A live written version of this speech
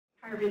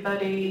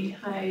Everybody.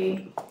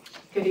 Hi,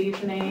 good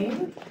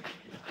evening.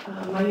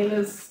 My name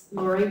is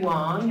Lori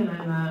Wong, and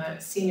I'm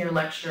a senior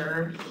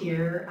lecturer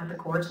here at the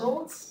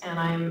Courtaulds, and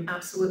I'm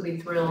absolutely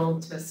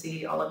thrilled to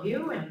see all of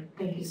you, and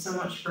thank you so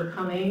much for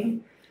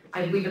coming.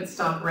 I believe it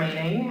stopped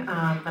raining,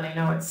 but I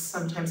know it's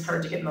sometimes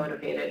hard to get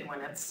motivated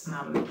when it's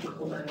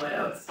cold and wet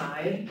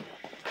outside.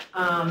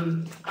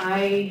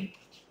 I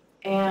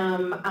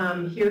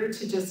am here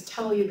to just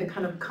tell you the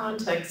kind of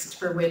context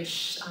for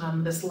which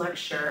this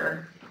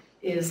lecture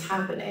is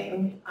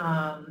happening.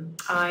 I'm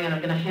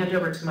going to hand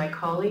over to my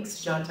colleague,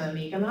 Sujata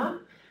Migama.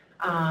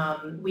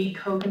 We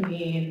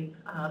co-convene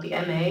the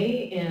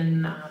MA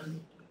in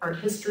Art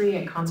History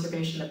and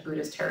Conservation of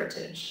Buddhist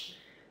Heritage.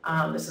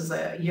 This is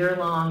a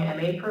year-long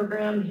MA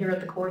program here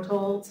at the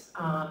Courtaulds,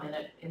 and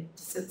it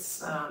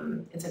sits,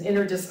 it's an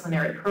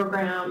interdisciplinary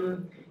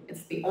program.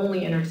 It's the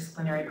only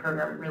interdisciplinary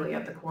program really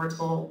at the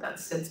Courtauld that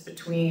sits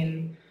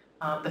between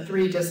the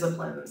three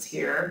disciplines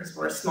here, because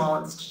we're a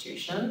small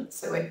institution.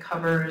 So it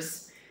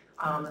covers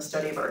the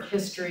study of art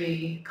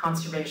history,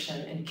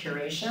 conservation, and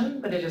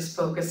curation, but it is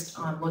focused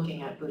on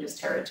looking at Buddhist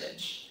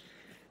heritage.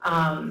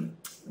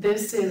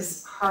 This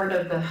is part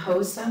of the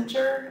Ho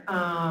Center.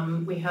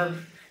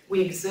 We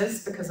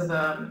exist because of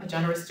a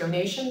generous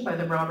donation by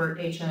the Robert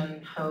H.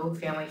 and Ho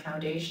Family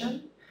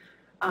Foundation.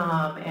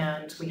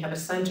 And we have a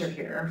center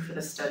here for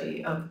the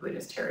study of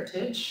Buddhist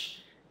heritage.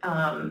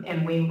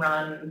 And we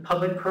run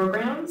public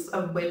programs,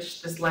 of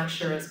which this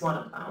lecture is one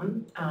of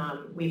them.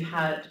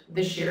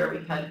 This year,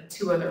 we've had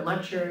 2 other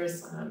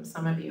lectures.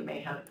 Some of you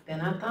may have been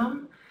at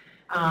them.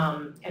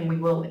 And we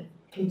will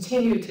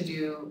continue to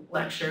do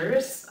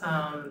lectures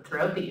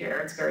throughout the year.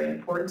 It's very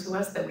important to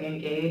us that we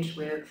engage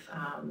with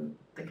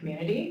the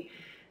community.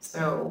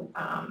 So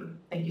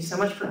thank you so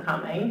much for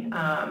coming.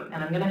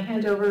 And I'm going to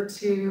hand over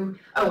to,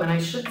 and I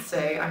should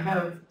say, I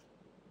have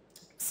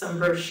some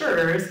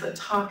brochures that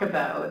talk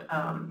about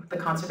the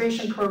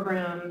conservation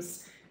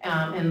programs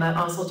and that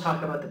also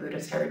talk about the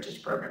Buddhist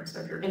Heritage Program. So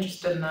if you're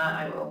interested in that,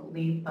 I will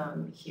leave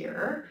them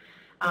here.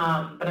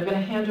 But I'm going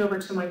to hand over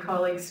to my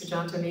colleague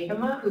Sujata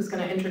Migama, who's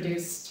going to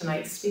introduce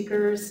tonight's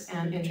speakers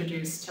and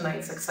introduce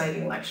tonight's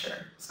exciting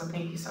lecture. So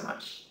thank you so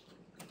much.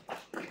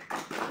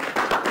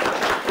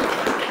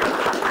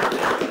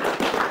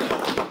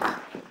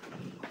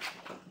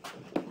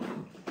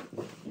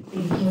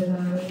 Thank you,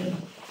 Laurie.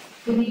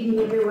 Good evening,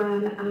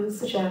 everyone. I'm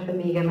Sujata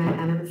Migama,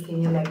 and I'm a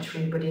senior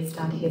lecturer in Buddhist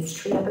and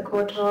History at the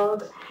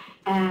Courtauld.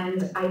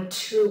 And I,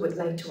 too, would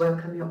like to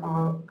welcome you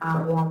all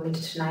warmly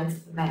to tonight's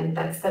event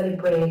that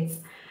celebrates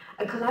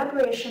a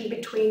collaboration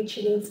between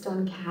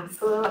Chiddingstone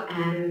Castle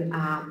and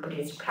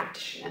Buddhist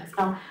practitioners.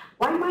 Now,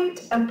 why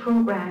might a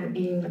program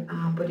in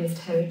Buddhist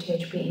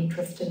heritage be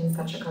interested in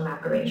such a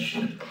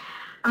collaboration?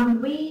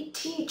 We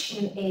teach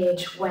in an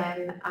age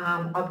when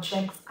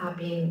objects are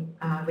being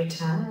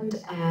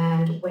returned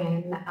and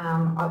when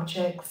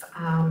objects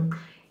and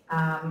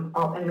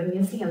when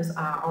museums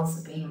are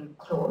also being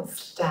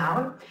closed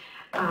down.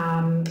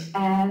 The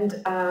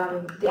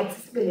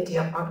accessibility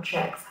of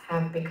objects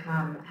have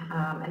become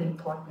an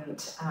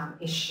important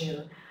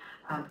issue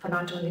for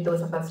not only those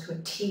of us who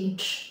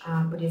teach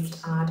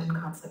Buddhist art and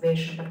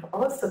conservation, but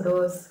also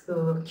those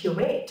who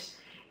curate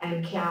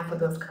and care for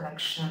those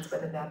collections,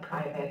 whether they're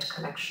private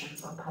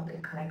collections or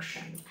public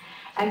collections.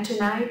 And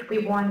tonight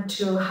we want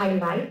to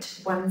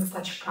highlight one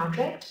such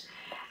project.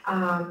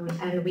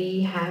 And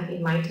we have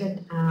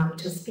invited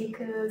 2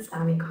 speakers,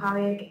 my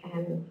colleague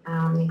and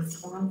Nick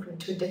Swan from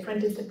 2 different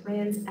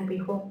disciplines, and we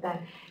hope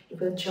that you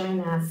will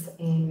join us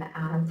in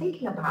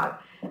thinking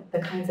about the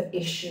kinds of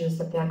issues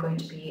that they're going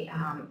to be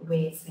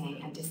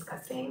raising and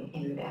discussing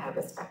in their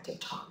respective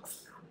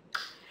talks.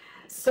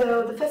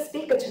 So the first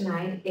speaker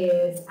tonight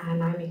is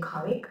Naomi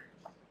Collick,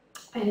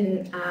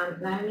 and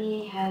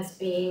Naomi has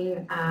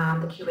been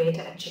the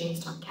curator at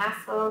Chiddingstone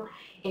Castle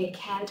in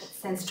Kent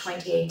since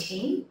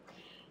 2018.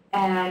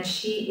 And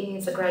she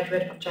is a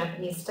graduate of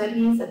Japanese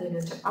Studies at the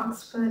University of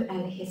Oxford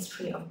and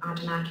History of Art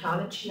and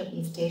Archaeology of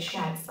East Asia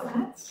at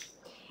SOAS.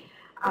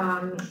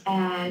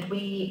 And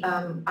we,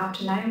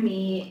 after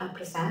Naomi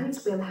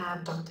presents, we'll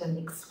have Dr.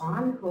 Nick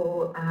Swan,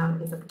 who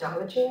is a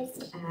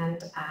Buddhologist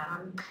and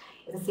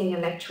is a senior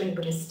lecturer in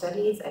Buddhist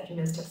Studies at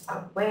University of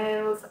South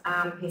Wales.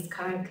 He's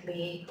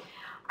currently,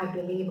 I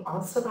believe,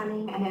 also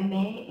running an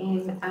MA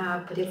in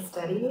Buddhist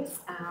Studies,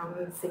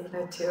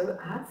 similar to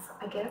us,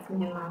 I guess,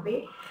 me and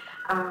Laurie.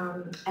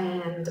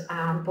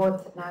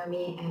 Both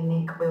Naomi and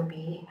Nick will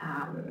be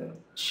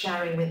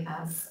sharing with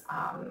us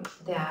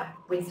their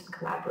recent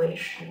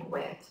collaboration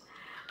with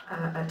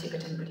a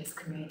Tibetan Buddhist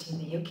community in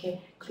the UK.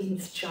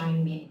 Please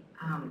join me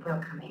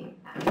welcoming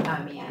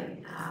Naomi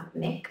and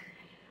Nick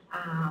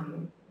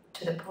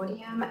to the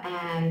podium.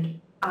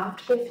 And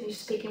after they finish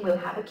speaking, we'll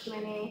have a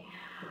Q&A.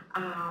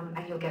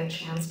 And you'll get a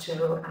chance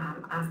to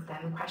ask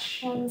them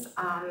questions.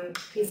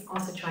 Please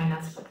also join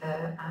us for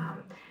the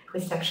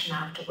reception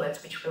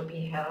afterwards, which will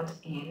be held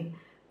in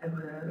a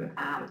room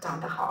down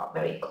the hall,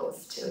 very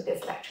close to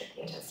this lecture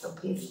theatre. So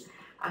please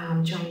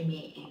join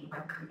me in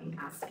welcoming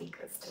our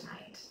speakers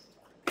tonight.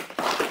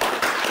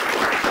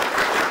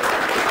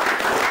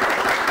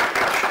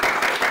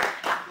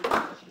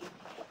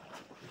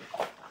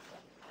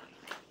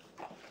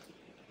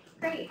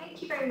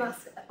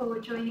 for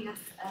joining us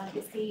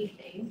this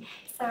evening.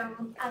 So,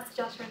 as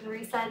Joshua and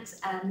Marie said,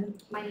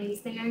 my name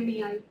is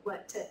Naomi. I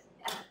worked at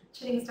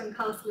Chiddingstone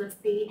Castle as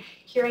the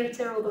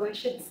curator, although I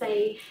should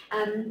say,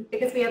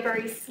 because we are a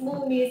very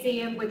small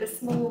museum with a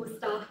small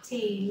staff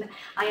team,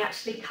 I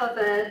actually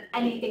cover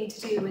anything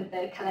to do with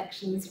the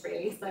collections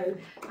really, so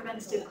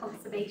preventative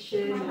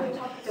conservation,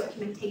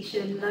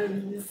 documentation,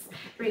 loans,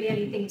 really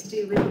anything to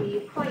do with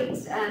the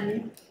quite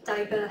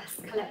diverse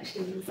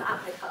collections at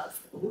the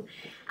castle.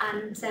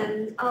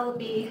 And I'll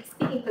be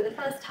speaking for the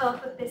first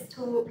half of this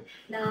talk,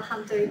 and I'll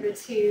hand over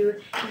to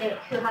Nick,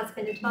 who has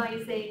been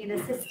advising and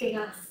assisting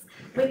us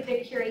with the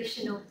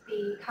curation of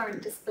the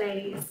current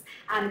displays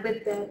and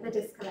with the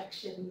Buddhist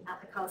collection at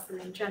the castle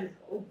in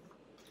general.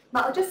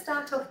 But I'll just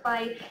start off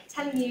by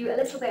telling you a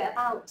little bit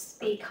about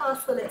the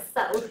castle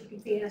itself. You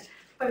can see a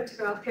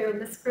photograph here on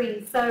the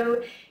screen.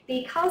 So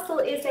the castle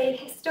is a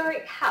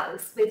historic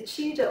house with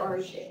Tudor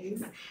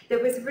origins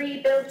that was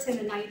rebuilt in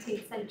the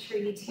 19th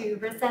century to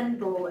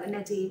resemble a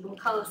medieval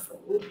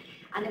castle.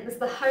 And it was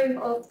the home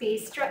of the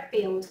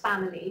Streatfield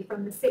family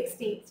from the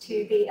 16th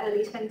to the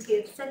early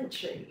 20th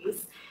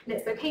centuries. And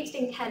it's located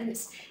in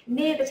Kent,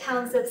 near the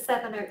towns of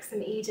Sevenoaks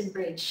and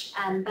Edenbridge.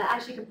 But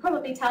as you can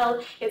probably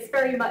tell, it's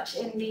very much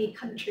in the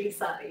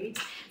countryside.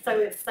 So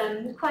it's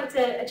quite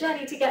a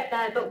journey to get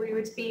there, but we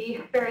would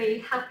be very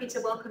happy to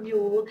welcome you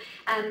all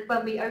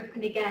when we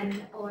open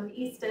again on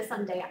Easter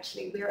Sunday,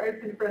 actually. We are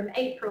open from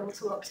April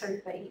to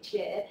October each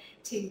year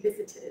to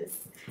visitors.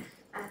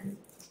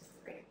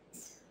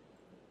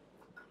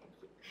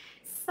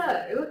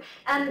 So,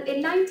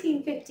 in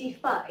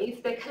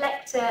 1955, the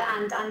collector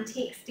and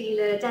antiques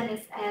dealer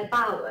Dennis Eyre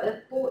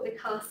Bower bought the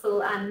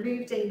castle and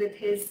moved in with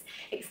his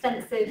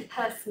extensive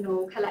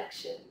personal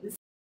collections.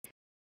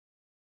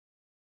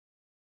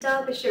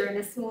 Derbyshire in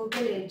a small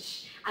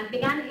village and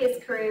began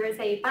his career as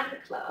a bank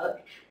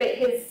clerk, but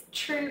his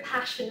true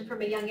passion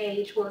from a young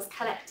age was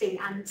collecting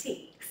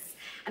antiques.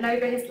 And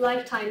over his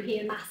lifetime, he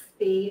amassed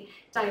the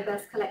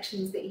diverse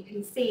collections that you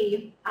can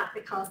see at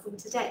the castle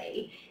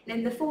today. And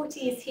in the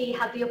 40s, he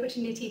had the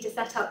opportunity to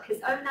set up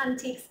his own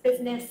antiques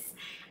business,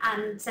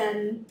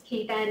 and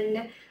he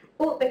then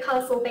bought the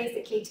castle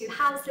basically to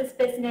house his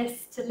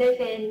business, to live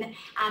in,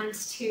 and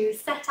to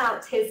set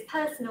out his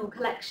personal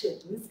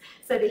collections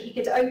so that he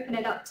could open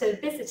it up to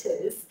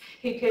visitors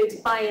who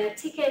could buy a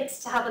ticket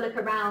to have a look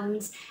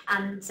around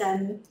and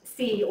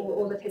see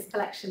all of his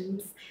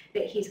collections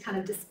that he'd kind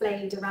of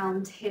displayed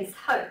around his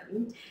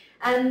home.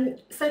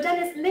 So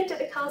Dennis lived at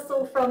the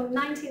castle from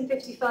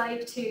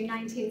 1955 to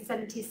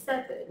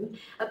 1977,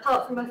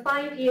 apart from a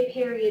 5-year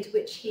period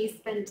which he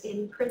spent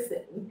in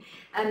prison.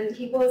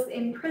 He was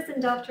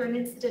imprisoned after an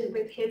incident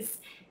with his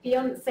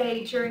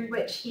fiancée, during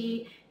which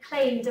he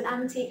claimed an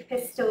antique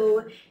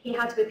pistol he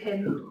had with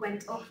him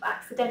went off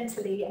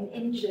accidentally and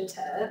injured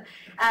her,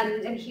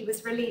 and he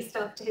was released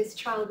after his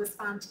trial was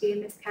found to be a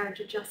miscarriage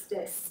of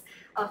justice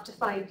after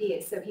 5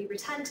 years. So he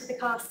returned to the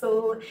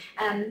castle,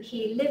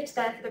 he lived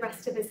there for the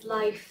rest of his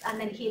life, and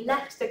then he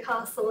left the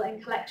castle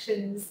and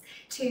collections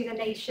to the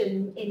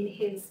nation in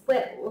his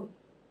will.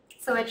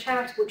 So a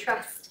charitable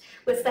trust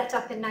was set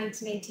up in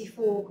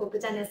 1984 called the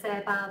Dennis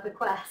Eyre Bower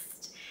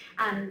Bequest,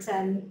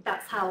 and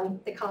that's how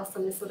the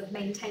castle is sort of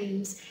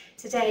maintained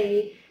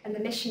today, and the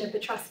mission of the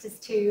trust is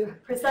to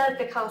preserve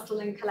the castle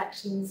and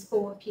collections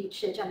for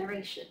future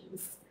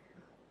generations.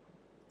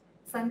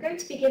 So I'm going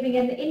to be giving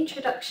an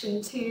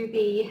introduction to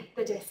the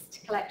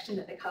Buddhist collection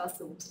at the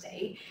castle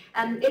today.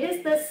 It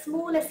is the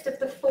smallest of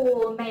the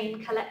 4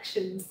 main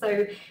collections.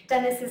 So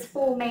Dennis's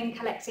 4 main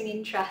collecting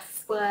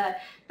interests were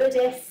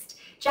Buddhist,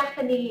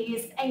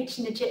 Japanese,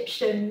 ancient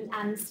Egyptian,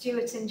 and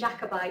Stuart and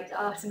Jacobite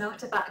art and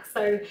artefacts.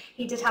 So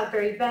he did have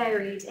very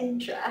varied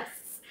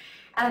interests.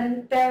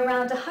 There are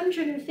around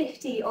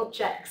 150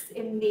 objects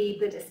in the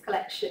Buddhist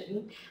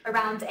collection,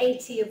 around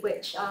 80 of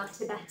which are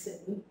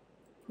Tibetan.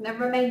 The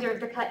remainder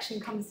of the collection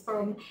comes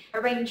from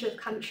a range of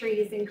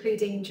countries,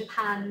 including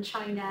Japan,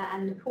 China,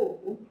 and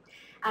Nepal.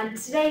 And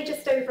today,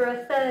 just over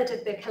a third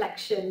of the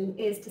collection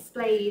is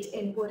displayed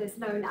in what is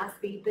known as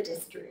the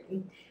Buddhist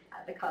room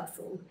at the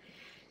castle.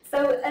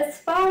 So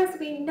as far as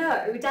we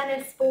know,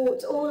 Dennis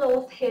bought all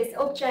of his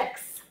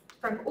objects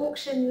from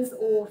auctions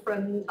or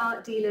from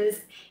art dealers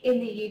in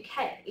the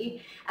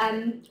UK,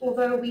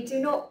 although we do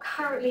not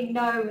currently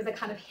know the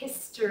kind of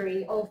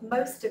history of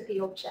most of the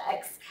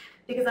objects,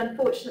 because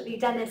unfortunately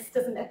Dennis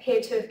doesn't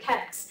appear to have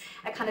kept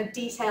a kind of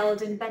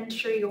detailed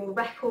inventory or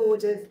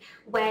record of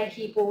where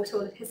he bought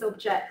all of his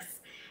objects.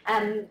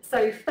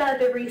 So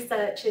further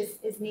research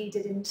is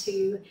needed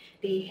into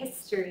the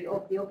history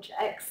of the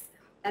objects,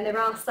 and there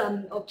are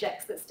some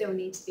objects that still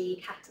need to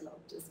be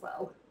catalogued as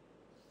well.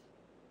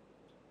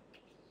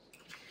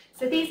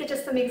 So these are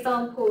just some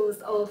examples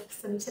of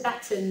some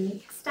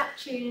Tibetan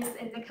statues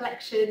in the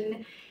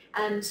collection,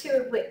 2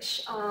 of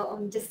which are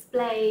on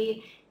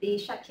display. The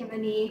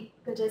Shakyamuni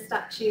Buddha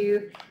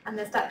statue and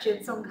the statue of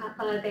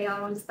Tsongkhapa, they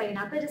are on display in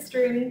our Buddhist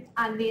room,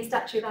 and the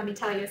statue of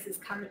Amitayus is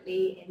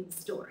currently in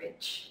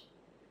storage.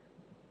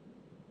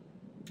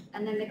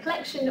 And then the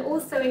collection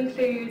also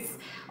includes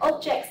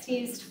objects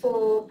used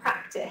for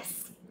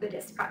practice.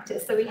 Buddhist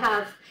practice. So we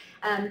have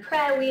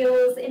prayer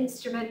wheels,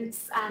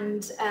 instruments,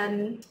 and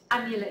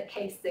amulet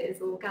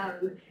cases all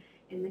go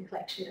in the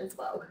collection as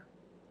well.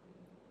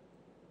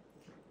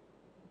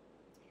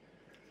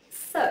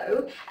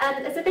 So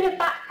there's a bit of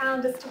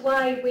background as to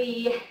why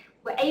we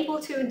were able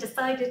to and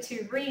decided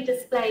to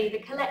redisplay the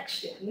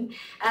collection.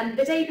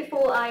 The day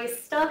before I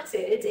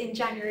started in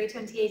January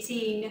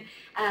 2018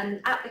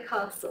 at the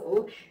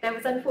castle, there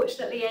was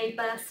unfortunately a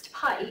burst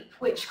pipe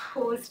which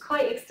caused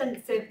quite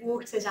extensive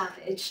water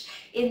damage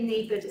in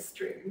the Buddhist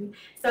room.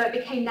 So it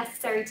became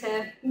necessary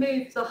to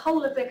move the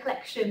whole of the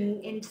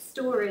collection into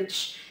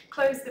storage,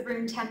 close the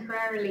room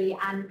temporarily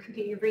and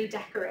completely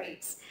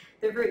redecorate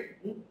the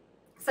room.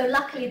 So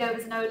luckily there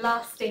was no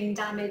lasting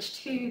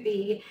damage to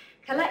the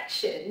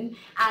collection,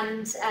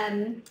 and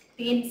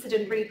the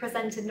incident really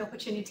presented an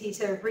opportunity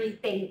to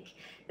rethink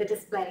the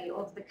display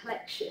of the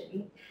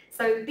collection.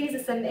 So these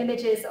are some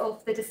images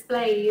of the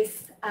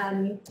displays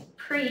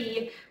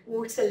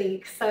pre-water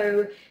leak.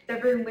 So the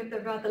room with the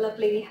rather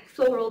lovely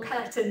floral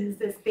curtains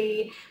is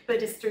the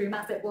Buddhist room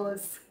as it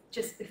was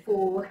just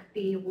before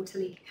the water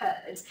leak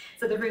occurred.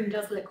 So the room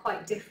does look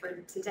quite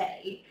different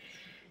today.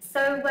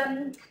 So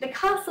the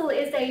castle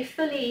is a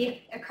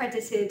fully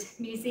accredited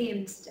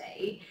museum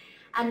today,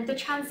 and the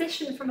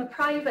transition from a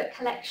private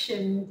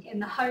collection in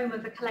the home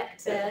of a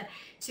collector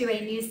to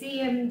a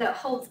museum that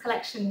holds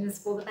collections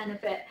for the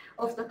benefit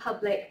of the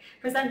public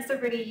presents a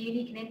really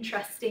unique and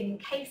interesting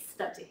case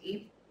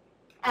study.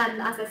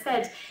 As I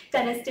said,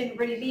 Dennis didn't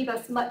really leave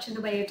us much in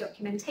the way of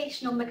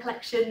documentation on the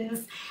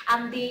collections,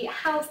 and the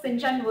house in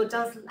general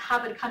does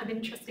have a kind of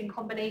interesting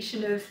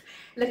combination of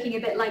looking a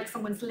bit like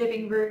someone's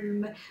living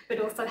room, but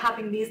also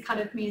having these kind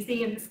of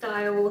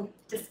museum-style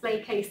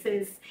display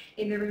cases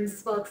in the rooms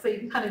as well, so you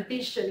can kind of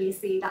visually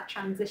see that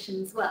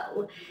transition as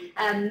well.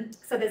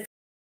 So there's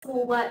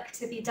more work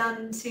to be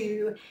done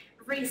to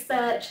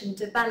research and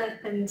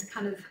develop and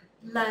kind of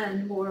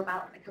learn more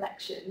about the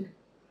collection.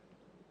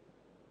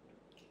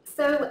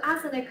 So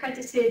as an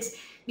accredited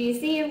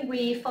museum,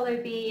 we follow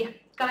the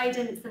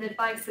guidance and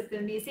advice of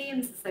the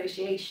Museums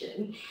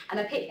Association, and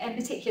in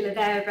particular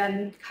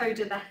their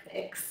Code of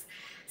Ethics.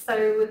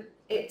 So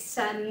it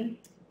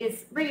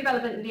is really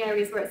relevant in the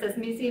areas where it says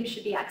museums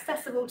should be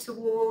accessible to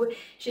all,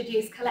 should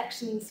use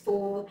collections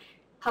for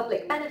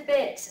public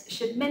benefit,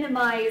 should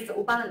minimise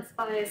or balance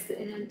bias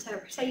in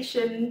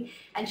interpretation,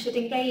 and should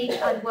engage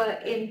and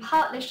work in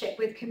partnership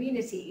with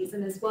communities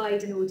and as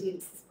wide an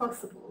audience as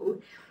possible.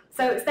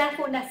 So it's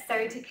therefore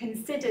necessary to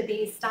consider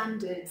these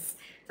standards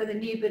for the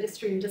new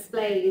Buddhist room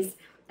displays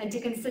and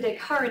to consider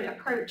current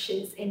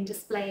approaches in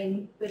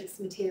displaying Buddhist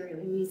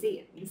material in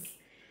museums.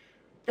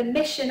 The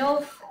mission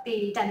of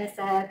the Dennis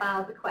Eyre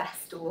Bower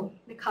bequest, or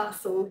the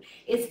castle,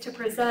 is to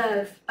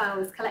preserve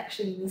Bower's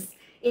collections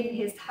in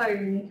his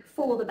home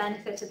for the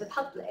benefit of the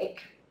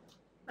public.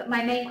 But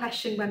my main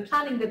question when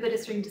planning the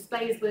Buddhist room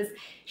displays was,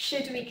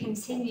 should we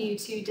continue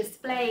to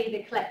display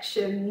the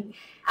collection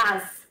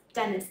as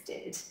Dennis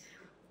did?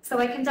 So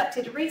I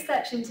conducted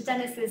research into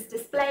Dennis's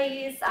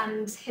displays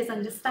and his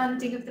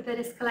understanding of the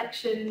Buddhist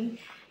collection,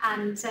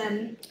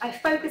 and I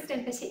focused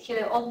in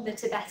particular on the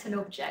Tibetan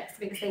objects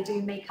because they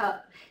do make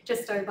up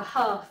just over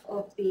half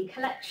of the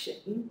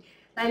collection.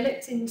 I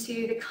looked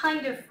into the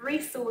kind of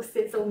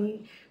resources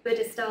on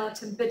Buddhist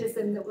art and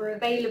Buddhism that were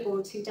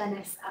available to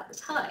Dennis at the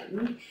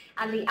time,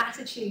 and the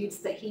attitudes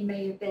that he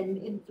may have been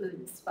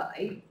influenced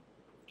by.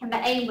 And the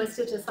aim was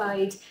to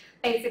decide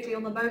basically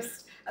on the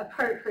most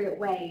appropriate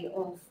way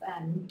of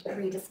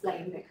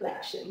redisplaying the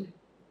collection.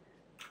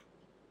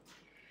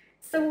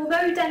 So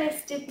although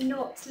Dennis did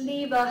not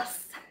leave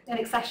us an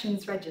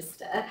accessions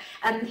register,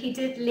 he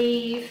did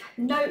leave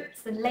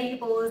notes and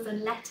labels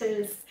and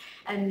letters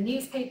and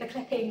newspaper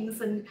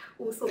clippings and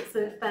all sorts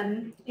of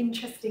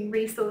interesting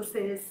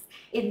resources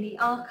in the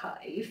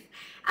archive.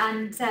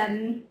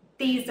 And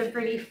these have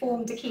really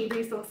formed a key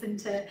resource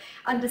into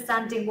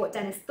understanding what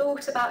Dennis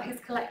thought about his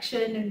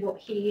collection and what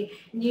he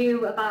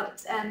knew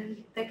about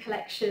the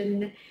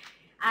collection.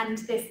 And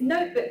this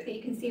notebook that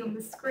you can see on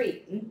the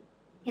screen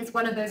is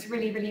one of those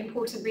really, really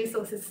important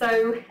resources.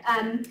 So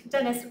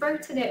Dennis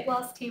wrote in it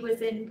whilst he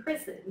was in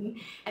prison,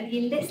 and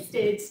he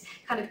listed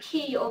kind of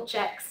key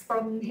objects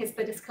from his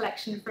Buddhist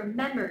collection from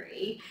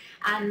memory.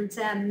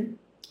 And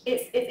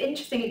it's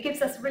interesting, it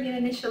gives us really an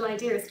initial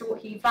idea as to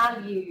what he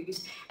valued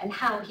and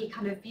how he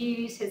kind of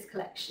viewed his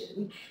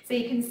collection. So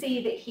you can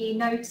see that he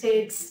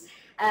noted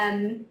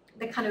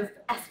the kind of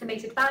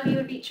estimated value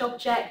of each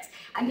object,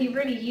 and he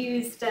really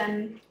used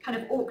kind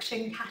of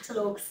auction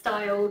catalogue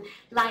style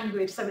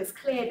language, so it's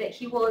clear that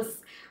he was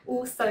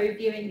also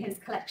viewing his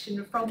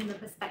collection from the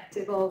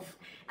perspective of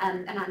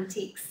an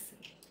antiques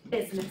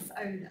business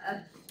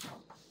owner.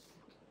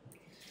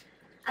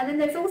 And then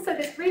there's also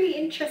this really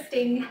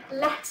interesting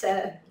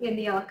letter in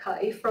the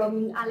archive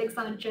from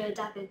Alexandra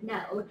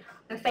David-Nell,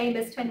 a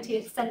famous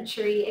 20th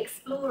century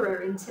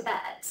explorer in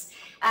Tibet.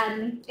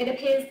 It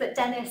appears that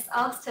Dennis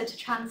asked her to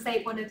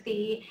translate one of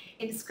the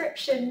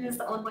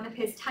inscriptions on one of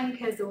his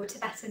tankers or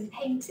Tibetan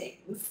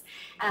paintings,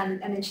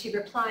 and then she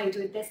replied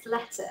with this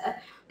letter,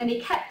 and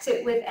he kept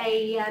it with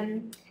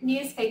a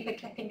newspaper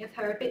clipping of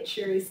her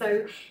obituary,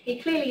 so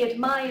he clearly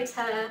admired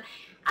her,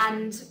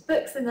 and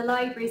books in the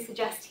library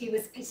suggest he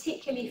was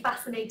particularly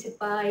fascinated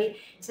by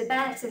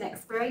Tibet and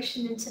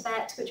exploration in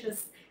Tibet, which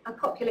was a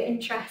popular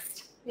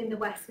interest in the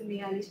West in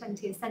the early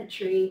 20th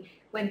century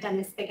when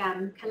Dennis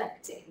began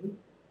collecting.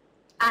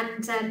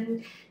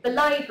 And the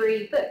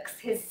library books,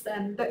 his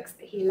books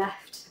that he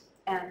left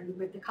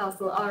with the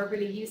castle, are a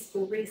really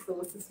useful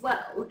resource as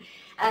well.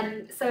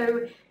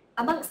 So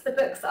amongst the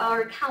books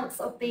are accounts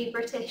of the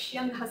British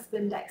Young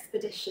Husband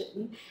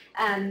expedition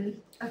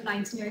of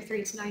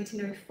 1903 to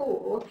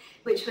 1904,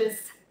 which was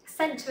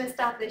sent to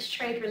establish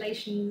trade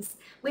relations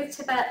with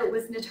Tibet, but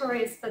was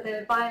notorious for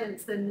the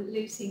violence and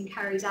looting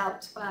carried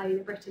out by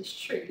the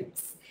British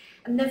troops.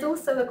 And there's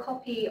also a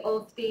copy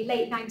of the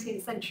late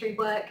 19th century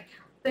work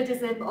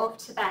Buddhism of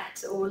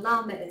Tibet, or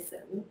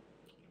Lamaism,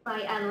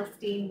 by L.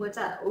 Austin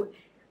Waddell,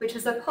 which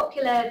was a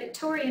popular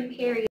Victorian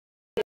period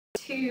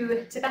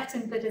to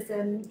Tibetan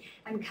Buddhism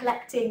and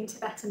collecting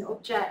Tibetan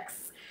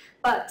objects,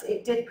 but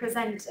it did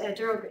present a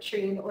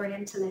derogatory and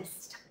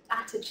Orientalist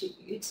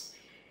attitude.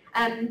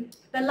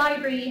 The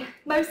library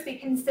mostly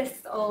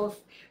consists of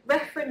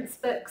reference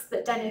books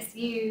that Dennis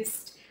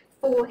used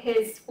for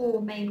his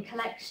 4 main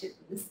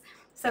collections.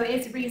 So it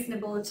is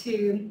reasonable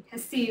to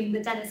assume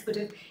that Dennis would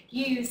have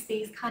used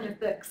these kind of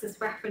books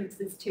as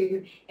references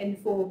to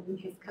inform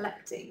his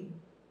collecting.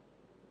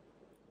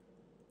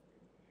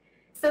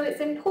 So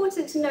it's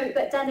important to note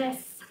that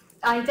Dennis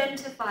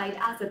identified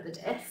as a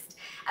Buddhist.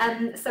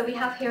 So we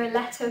have here a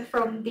letter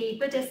from the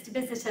Buddhist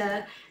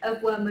visitor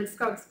of Wormwood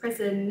Scroggs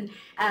Prison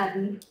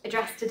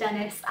addressed to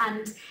Dennis,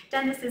 and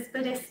Dennis's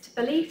Buddhist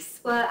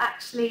beliefs were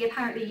actually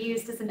apparently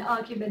used as an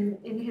argument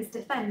in his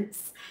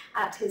defence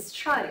at his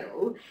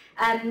trial.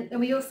 And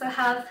we also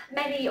have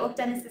many of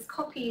Dennis's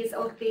copies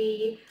of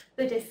the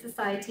Buddhist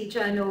Society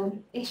journal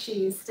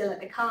issues still at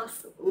the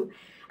castle.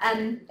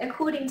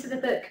 According to the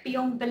book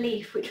Beyond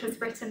Belief, which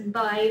was written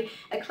by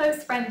a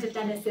close friend of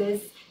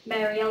Dennis's,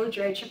 Mary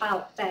Eldridge,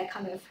 about their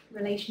kind of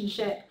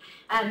relationship,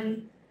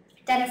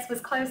 Dennis was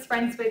close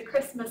friends with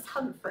Christmas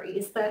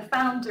Humphreys, the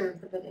founder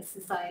of the Buddhist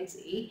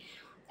Society,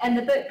 and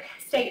the book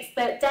states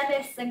that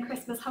Dennis and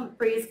Christmas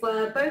Humphreys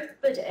were both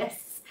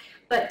Buddhists,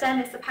 but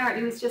Dennis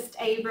apparently was just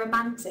a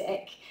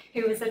romantic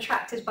who was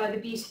attracted by the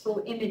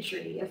beautiful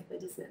imagery of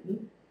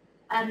Buddhism.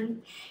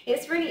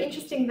 It's really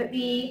interesting that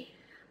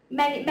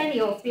many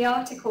of the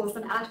articles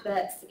and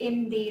adverts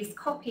in these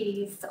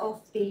copies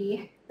of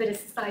the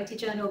Buddhist Society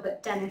journal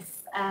that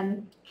Dennis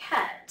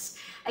kept,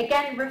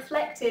 again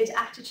reflected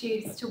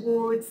attitudes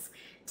towards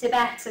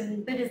Tibet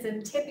and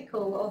Buddhism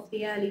typical of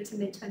the early to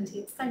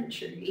mid-20th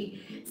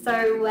century.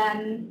 So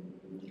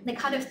the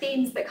kind of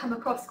themes that come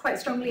across quite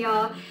strongly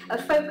are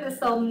a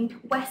focus on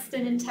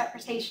Western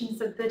interpretations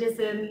of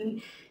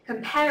Buddhism,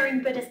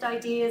 comparing Buddhist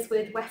ideas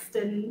with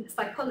Western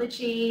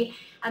psychology,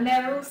 and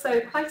there are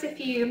also quite a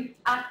few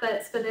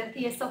adverts for the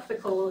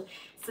Theosophical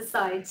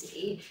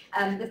Society,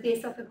 the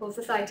Theosophical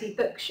Society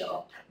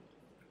Bookshop,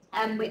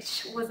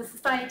 which was a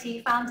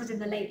society founded in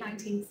the late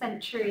 19th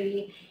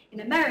century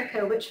in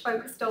America, which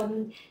focused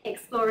on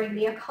exploring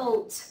the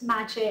occult,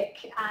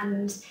 magic,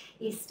 and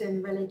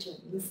Eastern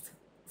religions.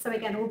 So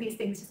again, all these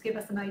things just give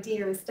us an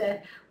idea as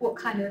to what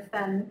kind of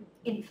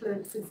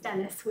influences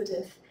Dennis would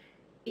have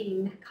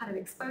been kind of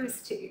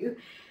exposed to.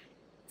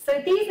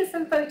 So these are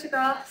some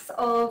photographs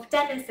of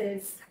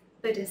Dennis's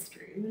Buddhist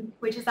room,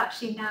 which is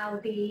actually now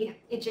the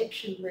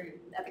Egyptian room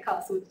at the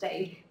castle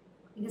today,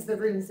 because the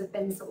rooms have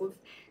been sort of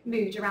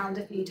moved around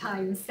a few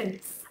times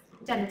since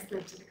Dennis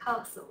lived at the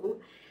castle.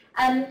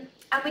 And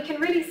we can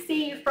really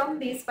see from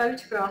these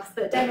photographs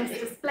that Dennis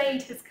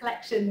displayed his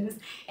collections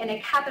in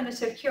a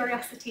cabinet of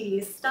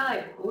curiosities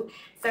style.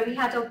 So he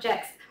had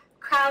objects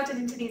crowded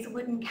into these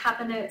wooden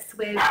cabinets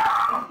with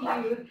a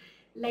few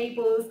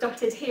labels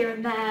dotted here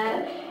and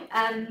there,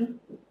 and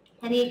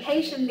he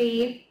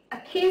occasionally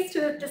appears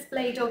to have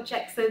displayed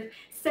objects of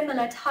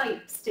similar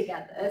types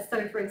together.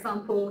 So, for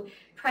example,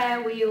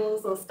 prayer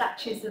wheels or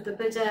statues of the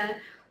Buddha,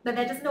 but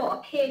there does not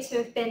appear to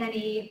have been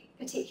any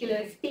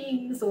particular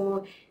themes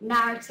or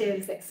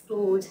narratives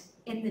explored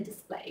in the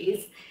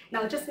displays.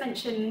 Now, I'll just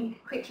mention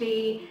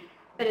quickly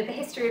a bit of the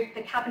history of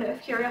the Cabinet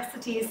of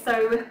Curiosities.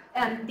 So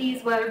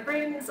these were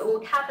rooms or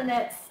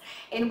cabinets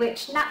in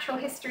which natural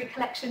history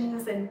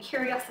collections and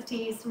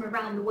curiosities from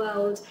around the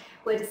world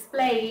were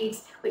displayed,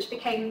 which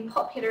became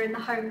popular in the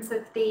homes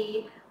of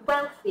the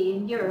wealthy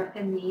in Europe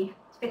in the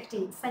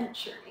 15th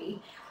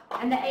century.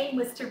 And the aim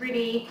was to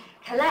really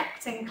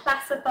collect and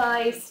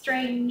classify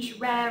strange,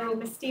 rare or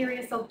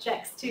mysterious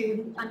objects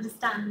to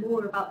understand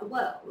more about the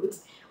world.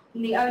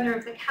 And the owner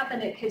of the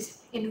cabinet could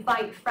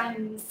invite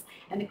friends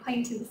and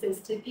acquaintances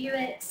to view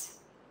it.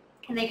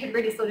 and they could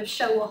really sort of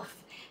show off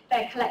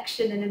their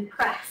collection and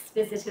impress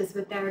visitors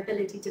with their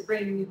ability to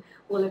bring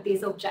all of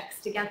these objects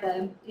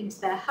together into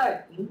their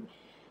home.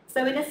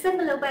 So in a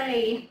similar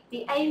way,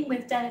 the aim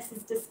with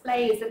Dennis's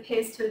displays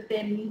appears to have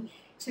been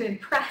to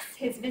impress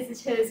his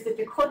visitors with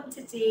the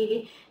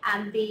quantity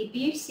and the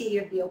beauty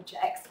of the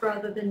objects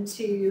rather than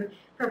to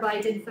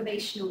provide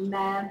information on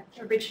their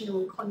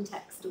original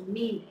context or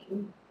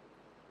meaning.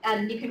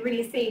 And you can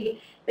really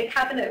see the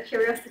Cabinet of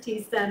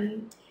Curiosities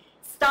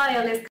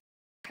style is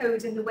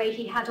coded in the way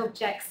he had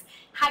objects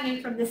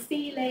hanging from the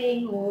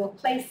ceiling or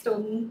placed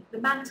on the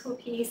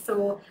mantelpiece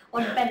or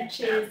on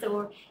benches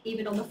or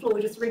even on the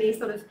floor, just really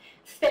sort of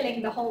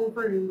filling the whole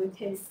room with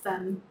his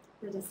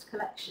Buddhist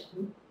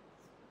collection.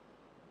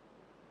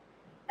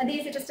 And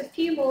these are just a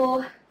few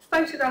more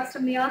photographs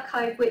from the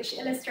archive which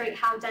illustrate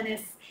how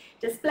Dennis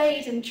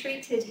displayed and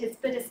treated his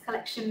Buddhist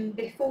collection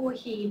before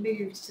he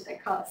moved to the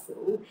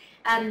castle.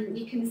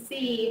 You can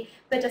see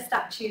Buddha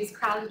statues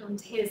crowded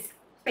onto his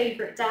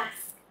favourite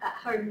desk at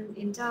home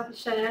in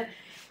Derbyshire,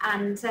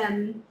 and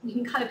you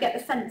can kind of get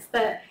the sense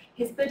that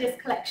his Buddhist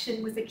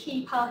collection was a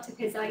key part of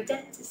his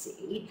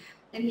identity,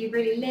 and he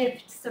really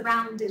lived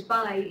surrounded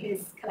by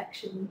his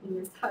collection in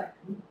his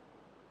home.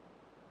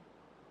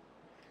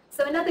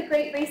 So another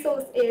great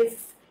resource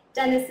is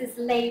Dennis's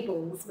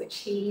labels, which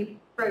he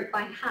wrote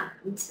by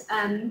hand.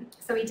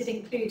 So he did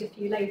include a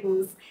few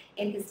labels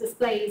in his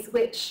displays,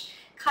 which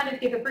kind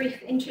of give a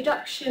brief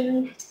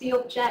introduction to the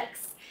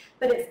objects,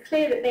 but it's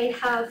clear that they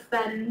have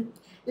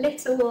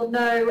little or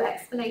no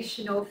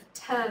explanation of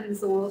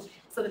terms or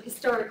sort of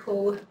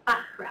historical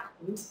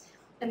background.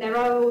 And there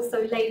are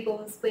also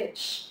labels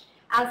which,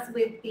 as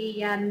with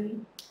the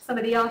some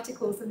of the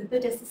articles in the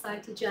Buddhist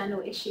Society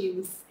Journal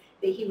issues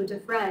that he would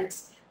have read,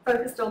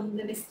 focused on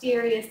the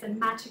mysterious and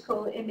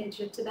magical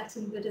image of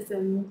Tibetan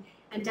Buddhism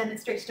and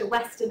demonstrated a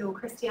Western or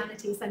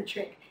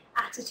Christianity-centric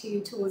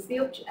attitude towards the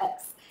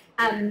objects.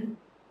 A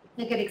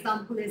good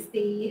example is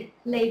the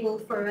label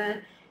for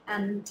a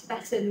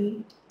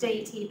Tibetan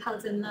deity,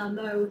 Palden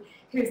Lamo,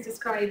 who is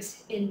described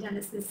in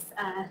Dennis's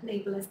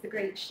label as the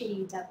Great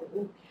She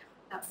Devil.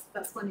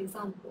 That's one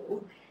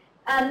example.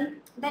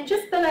 Then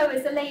just below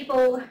is a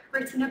label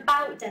written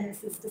about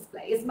Dennis's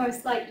displays,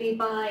 most likely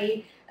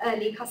by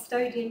early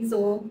custodians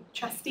or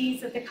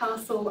trustees of the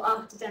castle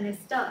after Dennis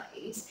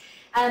died.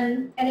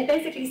 And it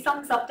basically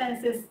sums up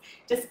Dennis's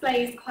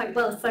displays quite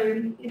well. So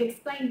it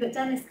explained that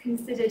Dennis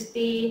considered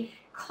the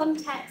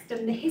context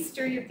and the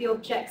history of the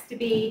objects to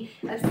be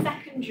of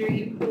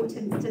secondary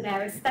importance to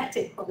their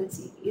aesthetic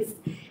qualities,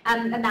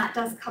 and that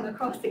does come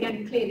across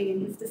again clearly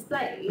in his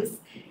displays.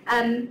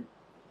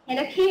 It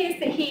appears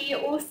that he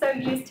also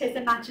used his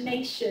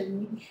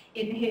imagination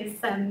in his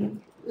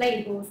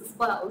labels as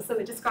well. So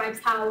it describes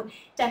how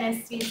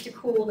Dennis used to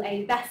call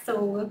a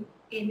vessel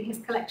in his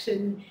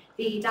collection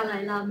the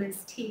Dalai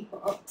Lama's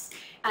teapot,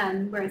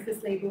 whereas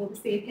this label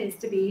obviously appears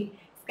to be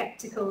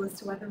sceptical as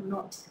to whether or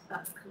not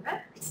that's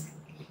correct.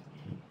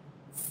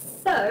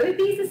 So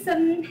these are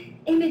some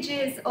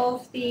images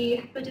of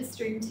the Buddhist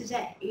room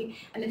today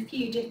and a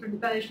few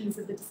different versions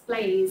of the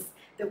displays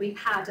that we've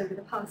had over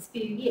the past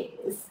few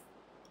years.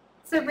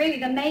 So really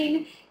the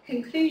main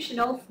conclusion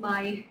of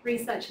my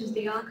research into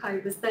the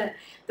archive was that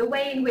the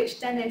way in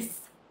which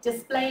Dennis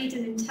displayed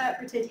and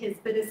interpreted his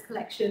Buddhist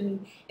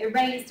collection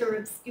erased or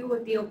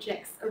obscured the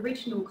object's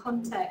original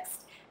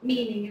context,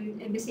 meaning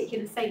and in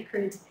particular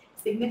sacred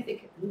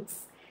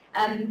significance.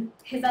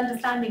 His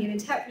understanding and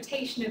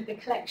interpretation of the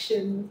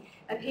collection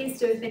appears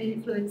to have been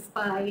influenced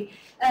by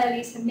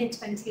early to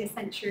mid-20th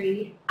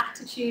century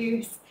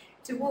attitudes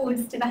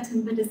towards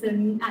Tibetan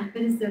Buddhism and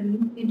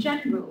Buddhism in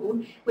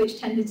general, which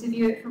tended to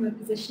view it from a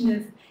position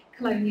of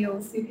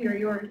colonial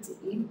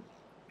superiority.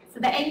 So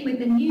the aim with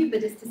the new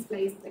Buddhist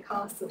displays at the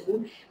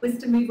castle was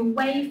to move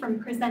away from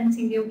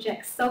presenting the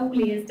objects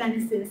solely as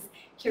Dennis's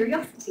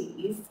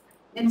curiosities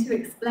and to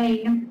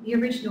explain the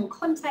original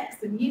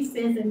context and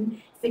uses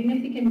and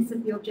significance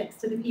of the objects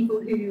to the people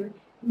who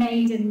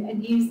made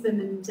and used them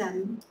and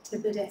to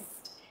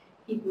Buddhist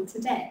people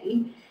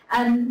today.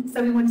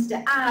 So we wanted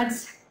to add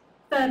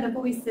further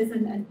voices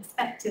and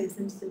perspectives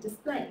into the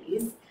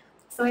displays.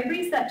 So I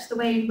researched the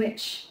way in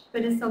which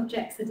Buddhist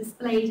objects are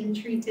displayed and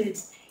treated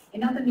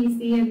in other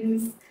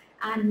museums,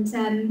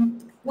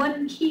 and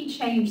one key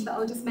change that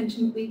I'll just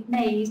mention that we've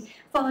made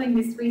following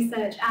this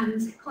research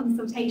and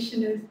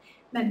consultation of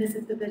members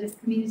of the Buddhist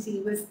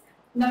community was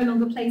no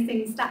longer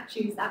placing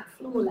statues at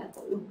floor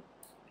level,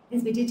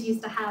 because we did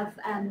used to have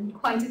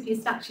quite a few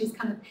statues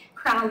kind of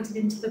crowded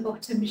into the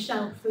bottom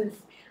shelf of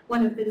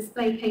one of the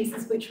display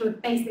cases, which were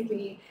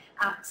basically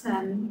at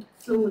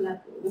floor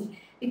level,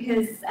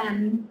 because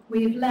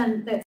we've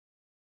learned that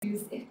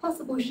statues, if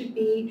possible, should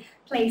be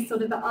placed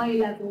sort of at eye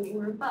level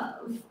or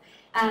above.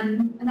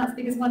 And that's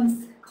because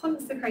once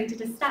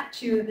consecrated, a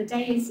statue of a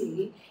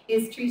deity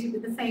is treated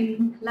with the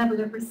same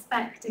level of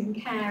respect and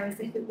care as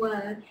if it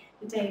were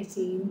the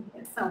deity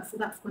itself. So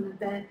that's one of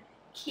the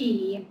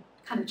key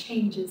kind of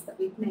changes that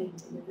we've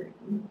made in the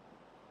room.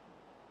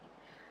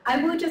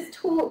 I will just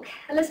talk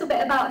a little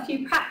bit about a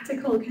few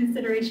practical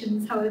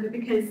considerations, however,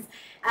 because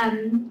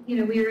you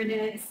know, we're in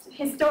a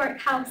historic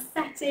house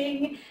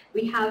setting.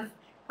 We have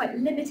quite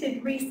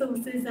limited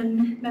resources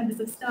and members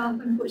of staff,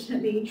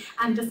 unfortunately,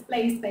 and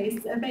display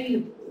space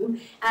available.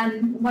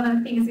 One of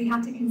the things we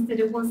had to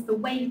consider was the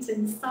weight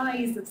and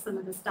size of some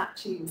of the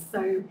statues.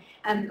 So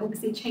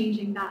obviously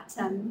changing that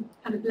kind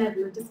of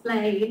level of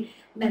display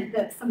meant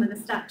that some of the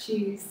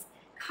statues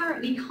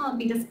currently can't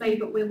be displayed,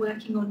 but we're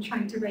working on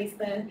trying to raise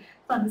the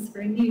funds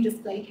for a new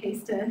display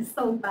case to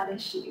solve that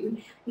issue.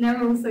 And there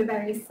are also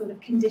various sort of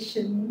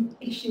condition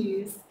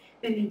issues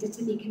that needed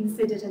to be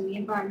considered, and the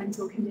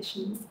environmental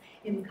conditions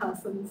in the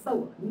castle and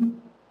so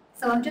on.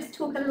 So I'll just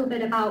talk a little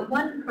bit about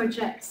one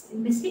project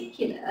in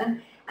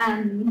particular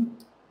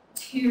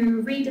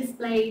to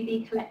redisplay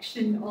the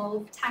collection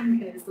of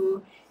tankas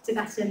or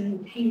Tibetan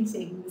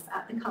paintings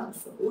at the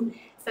castle.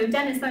 So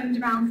Dennis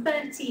owned around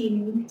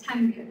 13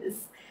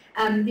 tankas.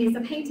 These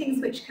are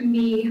paintings which can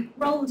be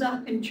rolled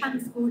up and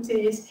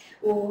transported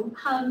or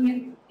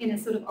hung in a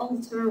sort of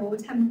altar or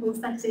temple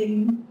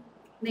setting.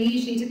 They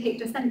usually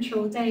depict a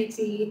central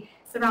deity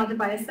surrounded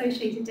by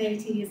associated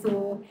deities,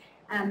 or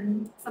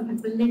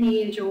sometimes a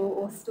lineage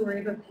or story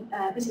of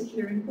a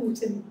particular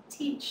important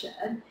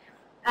teacher.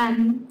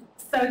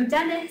 So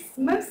Dennis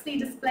mostly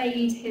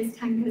displayed his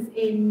tankas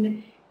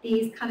in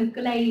these kind of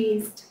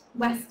glazed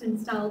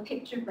Western-style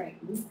picture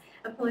frames.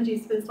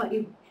 Apologies for the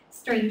slightly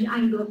strange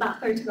angle of that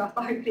photograph,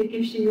 but hopefully it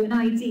gives you an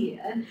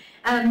idea.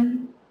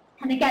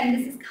 And again,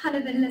 this is kind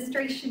of an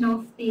illustration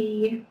of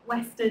the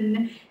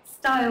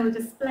Western-style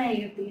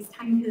display of these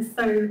tankas.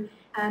 So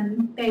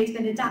they've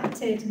been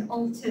adapted and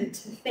altered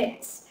to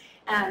fit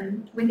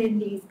within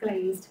these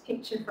glazed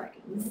picture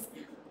frames.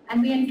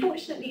 And we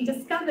unfortunately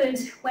discovered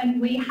when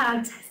we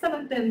had some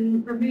of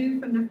them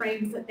removed from the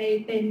frames that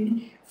they've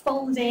been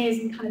folded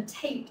and kind of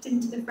taped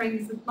into the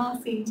frames with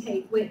masking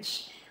tape,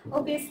 which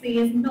obviously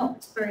is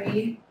not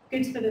very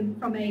good for them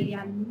from a you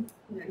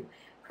know,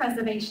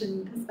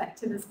 preservation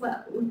perspective as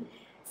well.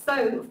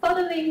 So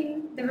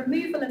following the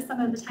removal of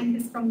some of the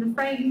tankas from the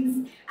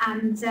frames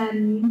and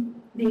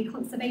the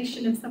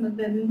conservation of some of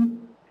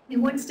them, we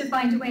wanted to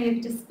find a way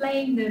of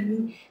displaying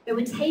them that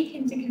would take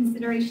into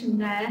consideration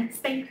their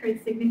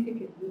sacred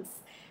significance.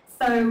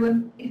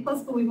 So, if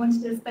possible, we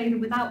wanted to display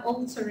them without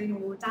altering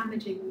or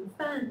damaging them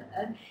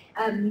further.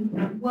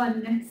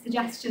 One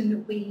suggestion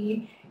that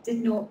we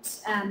did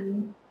not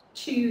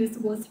choose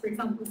was, for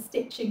example,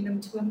 stitching them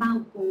to a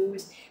mount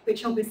board,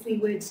 which obviously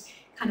would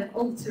kind of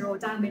alter or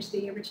damage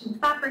the original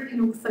fabric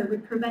and also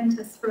would prevent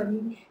us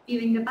from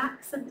viewing the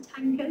backs of the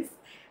tankas.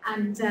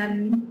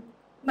 And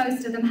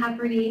most of them have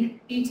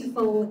really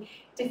beautiful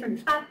different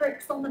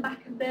fabrics on the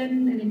back of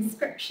them and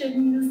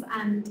inscriptions,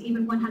 and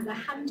even one has a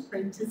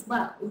handprint as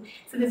well.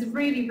 So there's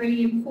really,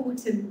 really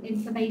important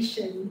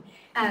information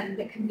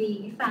that can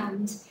be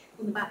found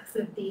on the backs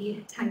of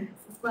the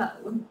tankas as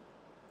well.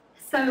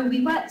 So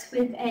we worked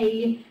with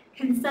a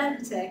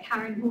conservator,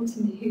 Karen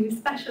Horton, who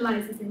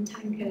specialises in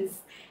tankas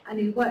and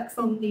who works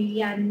on the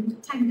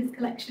tankas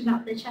collection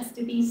at the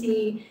Chester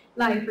Beatty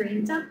Library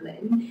in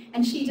Dublin,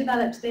 and she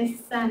developed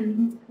this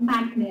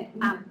magnet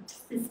mount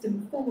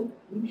system for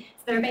them.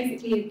 So they're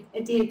basically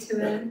adhered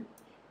to a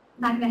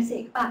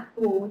magnetic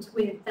backboard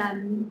with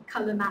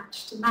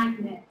colour-matched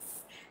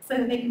magnets, so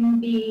that they can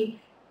be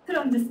put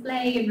on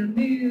display and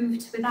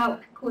removed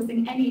without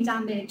causing any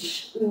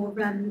damage or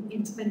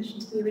intervention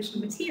to the original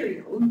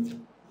material.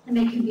 And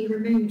they can be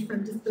removed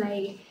from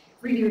display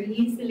really, really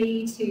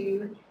easily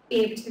to be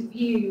able to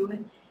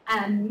view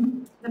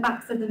the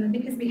backs of them. And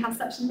because we have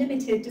such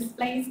limited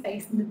display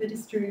space in the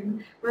Buddhist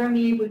room, we're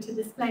only able to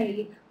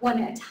display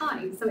one at a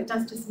time. So it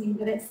does just mean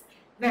that it's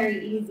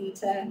very easy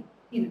to,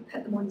 you know,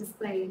 put them on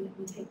display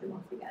and take them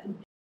off again.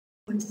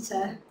 I wanted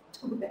to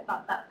talk a bit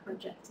about that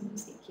project in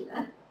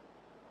particular.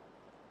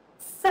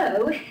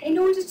 So, in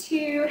order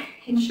to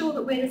ensure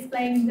that we're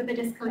displaying the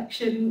Buddhist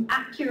collection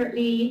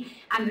accurately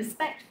and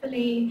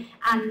respectfully,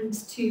 and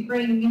to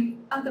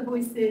bring other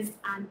voices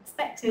and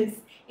perspectives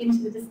into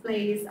the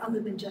displays other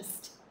than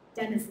just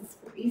Dennis's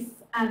voice,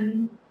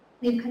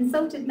 we've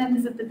consulted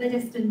members of the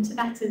Buddhist and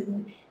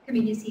Tibetan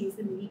communities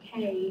in the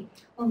UK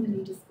on the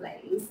new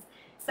displays.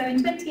 So in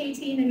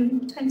 2018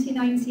 and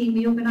 2019,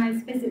 we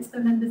organised visits for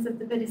members of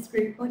the Buddhist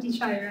group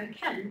Bodhicharya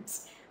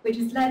Kent, which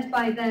is led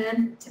by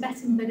the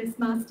Tibetan Buddhist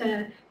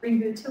master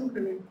Rinpo Tulku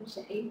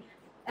Rinpoche.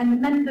 And the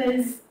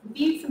members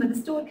viewed some of the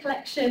stored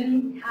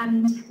collection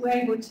and were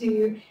able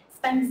to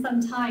spend some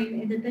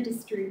time in the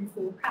Buddhist room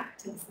for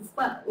practice as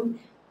well.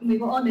 And we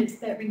were honoured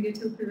that Rinpo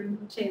Tulku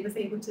Rinpoche was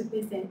able to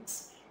visit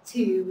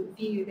to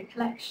view the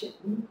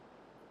collection.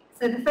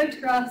 So the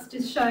photographs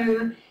just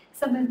show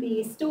some of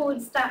the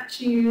stored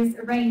statues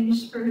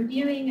arranged for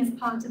viewing as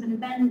part of an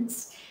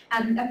event,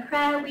 a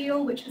prayer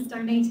wheel which was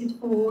donated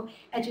for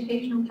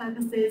educational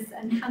purposes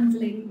and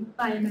handling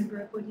by a member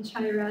of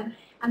Bodhicharya,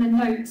 and a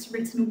note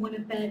written on one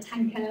of their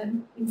tanka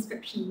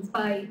inscriptions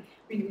by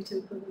Rinpo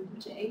Tulku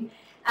Rinpoche.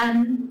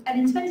 And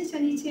in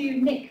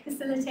 2022, Nick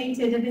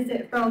facilitated a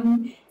visit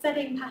from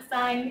Zeding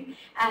Pasang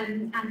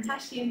and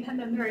Tashi and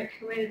Pema Murik,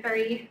 who we're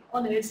very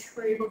honoured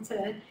were able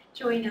to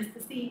join us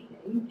this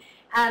evening,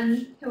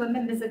 who are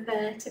members of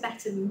the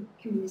Tibetan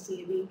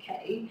community in the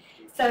UK.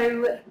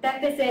 So their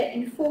visit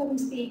informed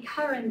the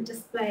current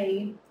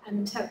display and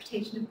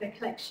interpretation of the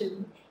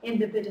collection in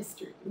the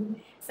Buddhist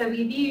room. So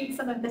we viewed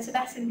some of the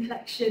Tibetan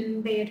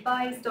collection, they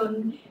advised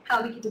on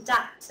how we could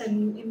adapt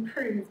and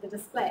improve the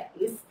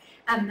displays,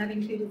 and I've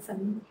included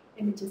some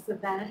images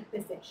of their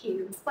visit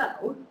here as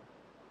well.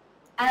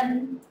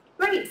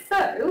 Great,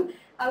 so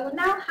I will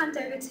now hand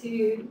over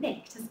to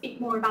Nick to speak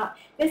more about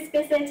this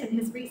visit and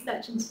his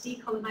research into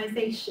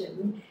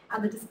decolonisation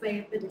and the display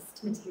of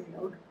Buddhist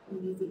material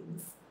in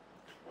museums.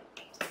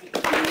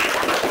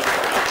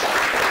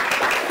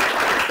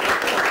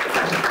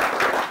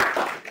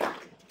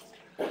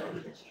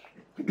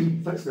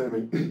 Thanks,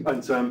 Naomi,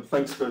 and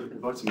thanks for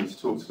inviting me to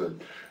talk today.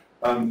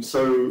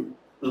 So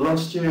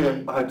last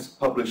year I had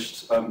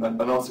published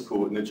an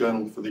article in the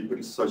Journal for the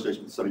Buddhist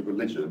Association for the Study of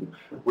Religion,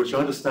 which I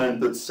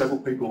understand that several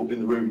people in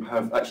the room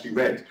have actually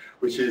read,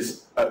 which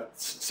is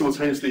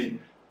simultaneously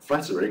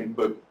flattering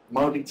but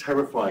mildly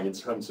terrifying in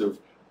terms of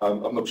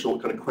I'm not sure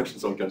what kind of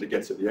questions I'm going to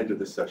get at the end of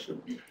this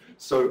session.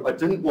 So I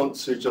didn't want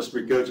to just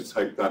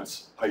regurgitate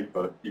that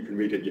paper. You can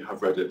read it, you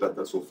have read it,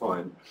 that's all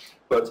fine.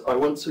 But I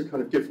want to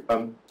kind of give,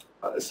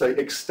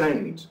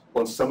 extend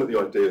on some of the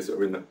ideas that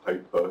are in that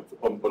paper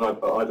on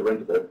either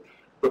end of it,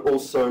 but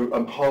also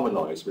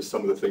harmonise with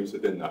some of the things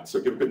within that.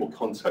 So give a bit more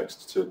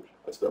context to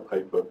that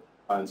paper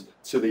and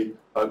to the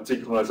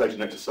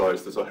decolonisation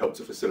exercise that I helped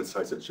to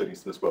facilitate at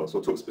Chiddingstone as well. So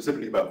I'll talk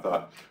specifically about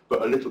that,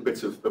 but a little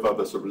bit of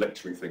other sort of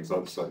lecturing things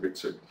either side of it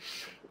too.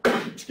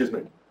 Excuse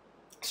me.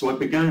 So I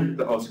began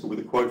the article with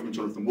a quote from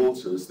Jonathan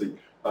Waters, the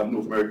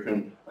North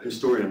American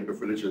historian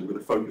of religion with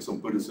a focus on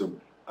Buddhism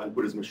and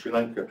Buddhism in Sri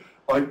Lanka.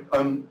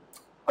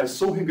 I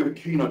saw him give a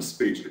keynote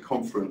speech at a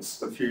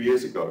conference a few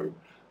years ago,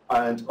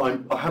 and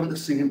I haven't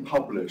seen him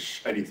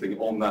publish anything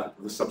on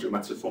the subject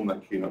matter from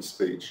that keynote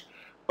speech.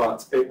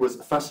 But it was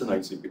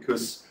fascinating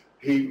because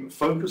he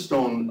focused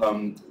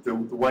on the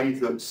way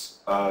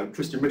that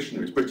Christian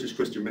missionaries, British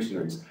Christian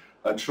missionaries,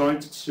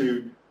 tried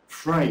to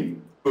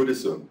frame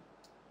Buddhism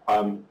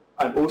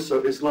and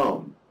also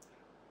Islam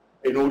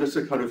in order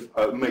to kind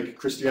of make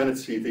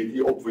Christianity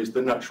the obvious,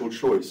 the natural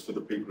choice for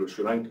the people of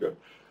Sri Lanka.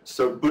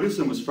 So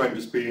Buddhism was framed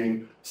as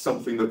being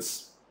something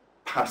that's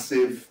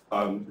passive,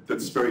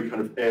 that's very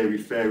kind of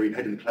airy-fairy,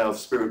 head in the clouds,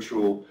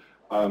 spiritual,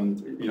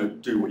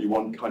 do what you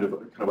want kind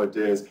of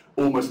ideas,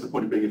 almost to the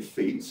point of being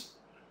effete.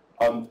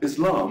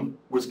 Islam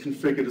was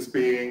configured as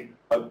being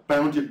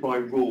bounded by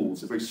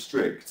rules, very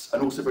strict,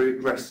 and also very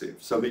aggressive.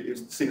 So it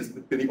was seen as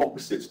being the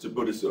opposite to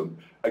Buddhism.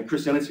 And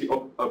Christianity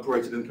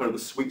operated in kind of the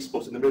sweet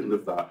spot in the middle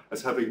of that,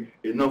 as having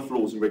enough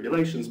laws and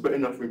regulations, but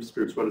enough room for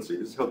spirituality.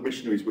 This is how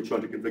missionaries were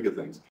trying to configure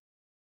things.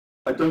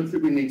 I don't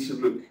think we need to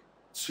look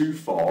too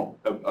far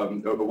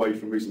away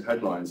from recent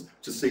headlines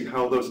to see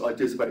how those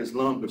ideas about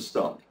Islam have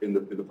stuck in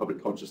the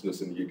public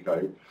consciousness in the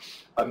UK,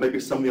 and maybe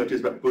some of the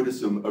ideas about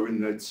Buddhism are in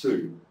there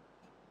too.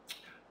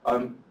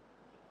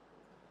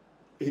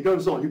 He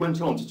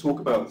went on to talk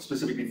about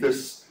specifically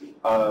this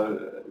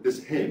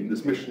hymn,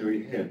 this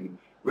missionary hymn,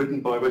 written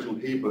by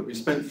Reginald Heber, who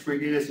spent 3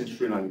 years in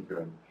Sri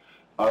Lanka.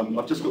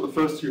 I've just got the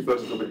first 2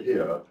 verses of it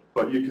here,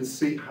 but you can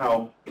see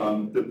how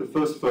the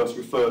first verse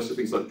refers to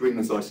things like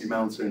Greenland's icy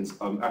mountains,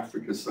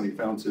 Africa's sunny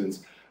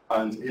fountains,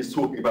 and he's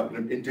talking about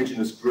kind of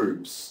indigenous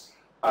groups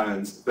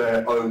and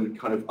their own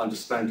kind of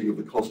understanding of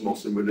the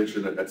cosmos and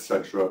religion,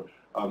 etc.,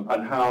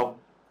 and how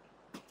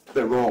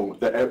they're wrong,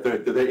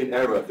 they're in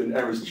error, then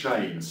error's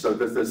change. So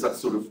there's that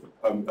sort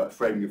of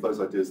framing of those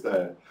ideas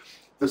there.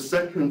 The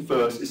second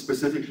verse is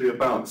specifically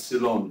about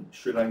Ceylon,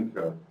 Sri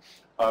Lanka.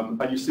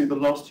 And you see the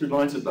last 2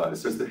 lines of that. It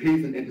says, "The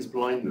heathen in his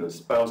blindness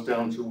bows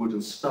down to wood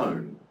and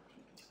stone."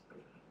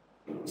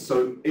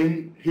 So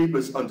in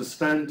Heber's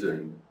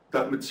understanding,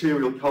 that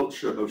material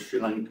culture of Sri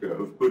Lanka,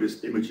 of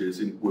Buddhist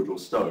images in wood or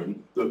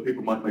stone, that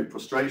people might make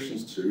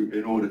prostrations to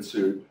in order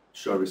to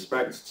show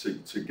respect,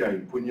 to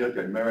gain punya,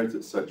 gain merit,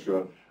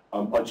 etc.,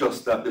 are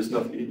just that. There's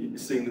nothing,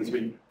 it's seen as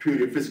being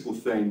purely a physical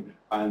thing,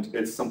 and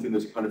it's something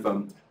that kind of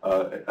an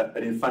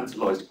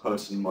infantilized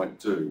person might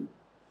do.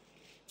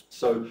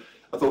 So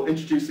I thought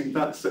introducing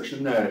that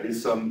section there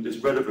is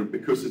relevant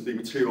because of the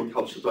material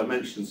cultural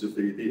dimensions of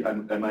the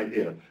MA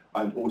here,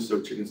 and also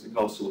Chiddingstone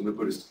Castle and the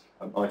Buddhist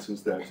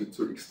items there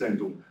to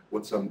extend on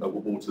what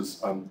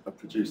Waters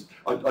produced.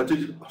 I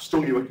do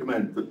strongly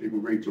recommend that people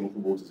read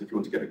Jonathan Waters if you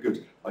want to get a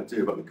good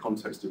idea about the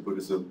context of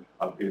Buddhism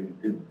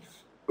in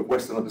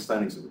Western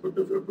understandings of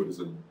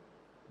Buddhism.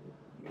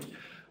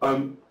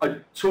 I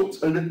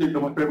talked a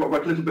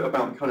little bit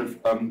about kind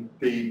of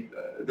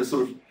the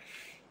sort of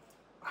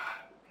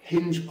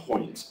hinge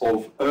point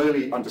of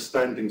early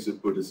understandings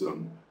of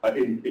Buddhism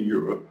in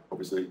Europe,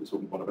 obviously that's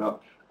what we want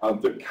about,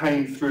 that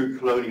came through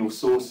colonial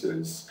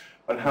sources,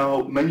 and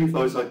how many of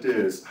those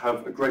ideas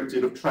have a great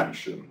deal of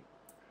traction.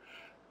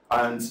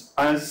 And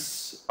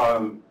as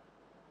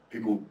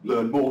people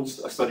learned more,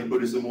 studied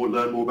Buddhism or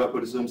learned more about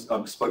Buddhism,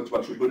 spoke to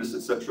actual Buddhists,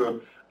 etc.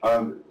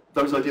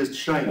 Those ideas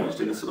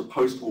changed in a sort of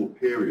post-war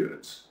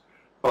period,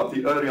 but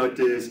the early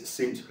ideas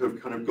seem to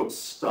have kind of got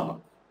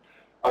stuck.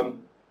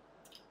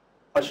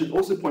 I should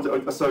also point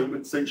out,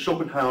 so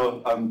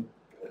Schopenhauer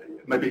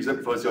maybe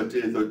exemplifies the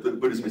idea that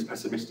Buddhism is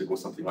pessimistic or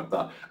something like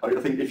that. I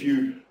think if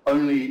you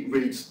only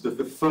read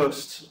the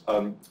first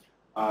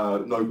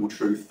noble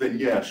truth, then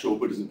yeah, sure,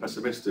 Buddhism is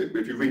pessimistic.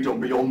 But if you read on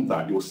beyond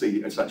that, you'll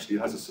see it actually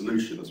has a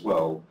solution as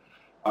well.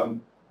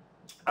 And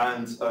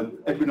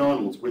Edwin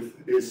Arnold,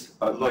 with his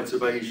Light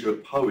of Asia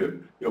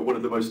poem, one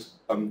of the most,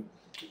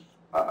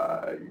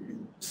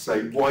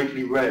 say,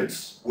 widely read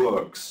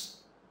works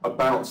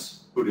about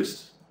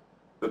Buddhist,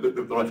 the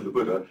life of the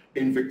Buddha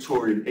in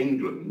Victorian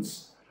England,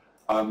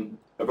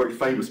 a very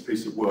famous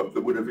piece of work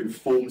that would have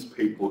informed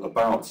people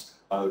about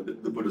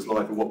the Buddha's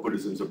life and what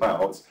Buddhism is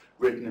about,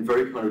 written in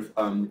very kind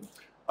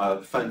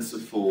of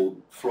fanciful,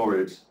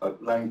 florid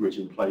language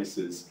in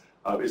places,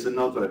 is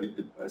another,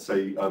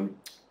 say,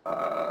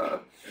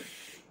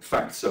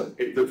 factor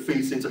that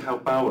feeds into how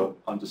Bower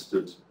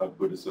understood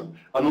Buddhism.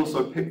 And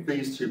also I picked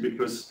these two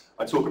because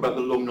I talk about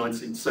the long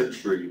 19th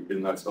century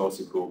in that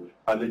article,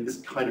 and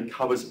this kind of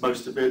covers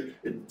most of it.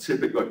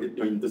 Typically,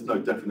 there's no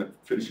definite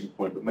finishing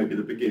point, but maybe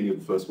the beginning of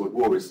the First World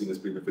War is seen as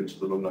being the finish of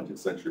the long 19th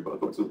century, but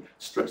I've got to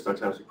stretch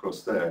that out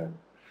across there.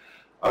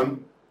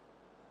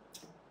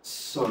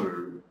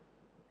 So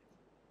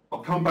I'll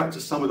come back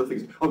to some of the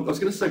things. I was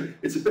going to say,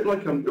 it's a bit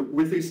like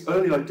with these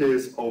early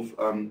ideas of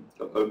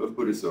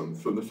Buddhism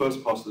from the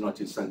first part of the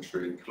 19th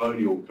century,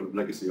 colonial kind of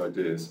legacy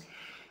ideas.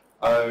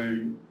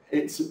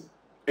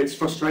 It's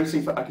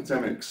frustrating for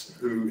academics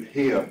who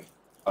hear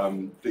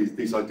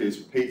these ideas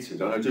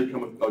repeated, and I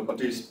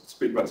do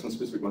speak about some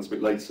specific ones a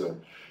bit later.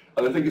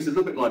 And I think it's a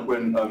little bit like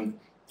when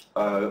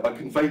I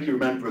can vaguely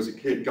remember as a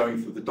kid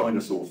going through the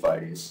dinosaur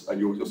phase, and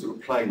you're sort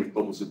of playing with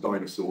models of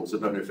dinosaurs. I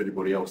don't know if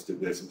anybody else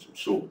did this, I'm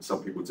sure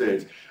some people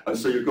did. And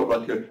so you've got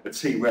like a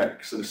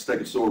T-Rex and a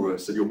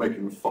Stegosaurus, and you're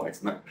making them fight.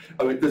 And that,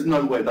 I mean, there's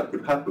no way that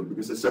could happen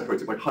because they're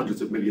separated by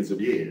hundreds of millions of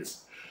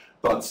years.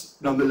 But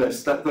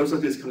nonetheless, those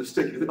ideas kind of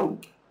stick. You think, oh,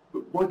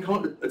 but why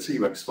can't a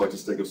T-Rex fight a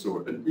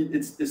Stegosaurus? And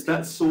it's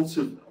that sort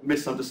of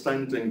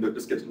misunderstanding that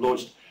just gets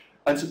lodged.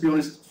 And to be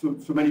honest,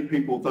 for many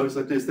people, those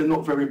ideas, they're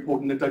not very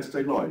important in their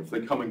day-to-day life. They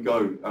come and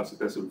go out of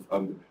their sort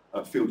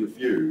of field of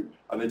view,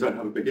 and they don't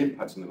have a big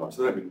impact on their life.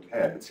 So they don't really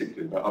care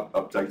particularly about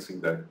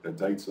updating their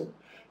data.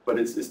 But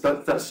it's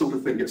that sort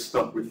of thing gets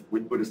stuck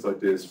with Buddhist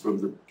ideas from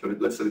the kind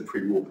of, let's say, the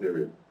pre-war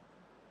period.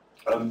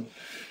 And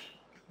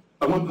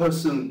one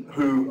person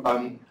who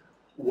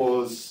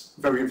was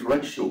very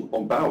influential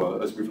on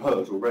Bower, as we've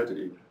heard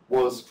already,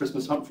 was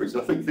Christmas Humphreys.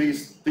 And I think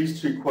these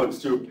two quotes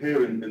do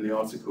appear in the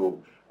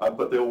article,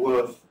 but they're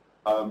worth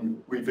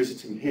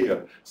revisiting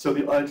here. So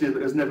the idea that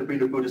there's never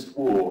been a Buddhist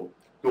war,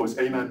 nor has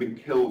any man been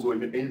killed or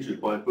even injured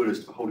by a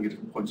Buddhist for holding a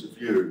different point of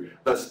view,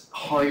 that's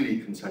highly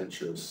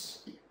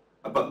contentious.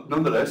 But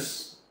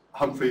nonetheless,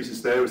 Humphreys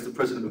is there as the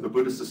president of the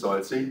Buddhist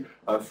Society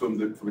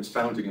from its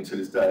founding until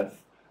his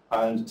death,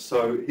 and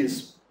so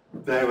he's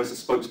there as a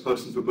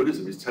spokesperson for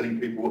Buddhism. He's telling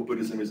people what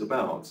Buddhism is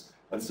about,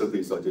 and so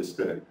these ideas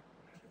stick.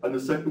 And the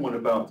second one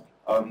about,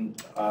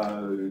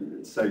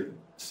 say,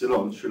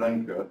 Ceylon, Sri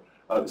Lanka,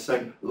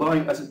 saying,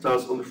 lying as it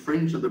does on the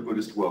fringe of the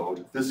Buddhist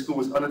world, this school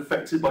was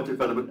unaffected by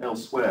development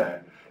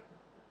elsewhere.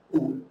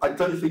 Ooh, I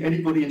don't think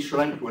anybody in Sri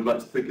Lanka would like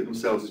to think of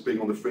themselves as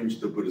being on the fringe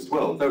of the Buddhist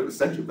world. They're at the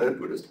centre of their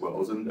Buddhist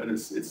world, and it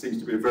seems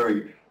to be a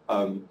very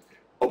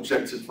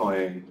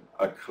objectifying,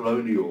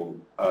 colonial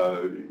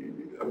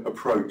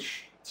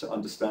approach to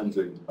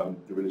understanding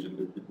the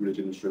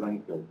religion in Sri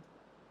Lanka.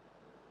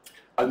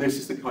 And this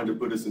is the kind of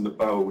Buddhism that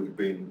Bower would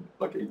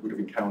have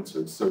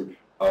encountered. So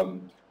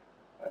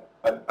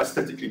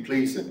aesthetically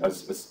pleasing,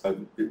 as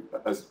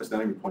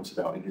Naomi pointed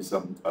out in his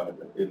in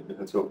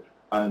her talk,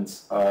 and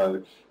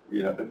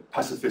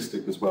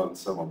pacifistic as well, and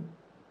so on.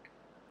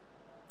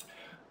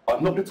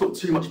 I'm not going to talk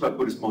too much about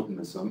Buddhist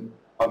modernism.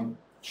 I'm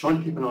trying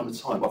to keep an eye on the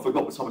time. I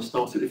forgot what time I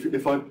started.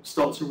 If I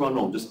start to run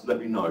on, just let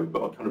me know.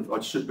 But I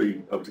should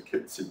be able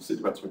to sit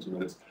about 20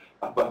 minutes.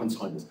 But I haven't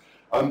timed this.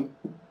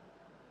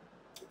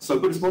 So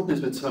Buddhist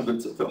modernism is a term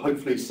that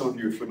hopefully some of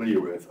you are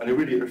familiar with, and it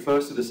really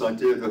refers to this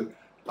idea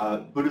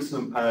that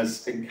Buddhism,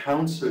 as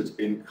encountered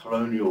in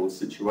colonial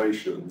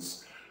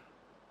situations,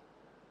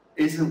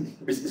 is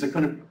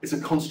a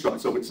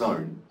construct of its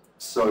own.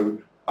 So,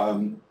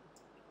 in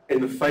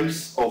the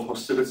face of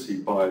hostility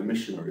by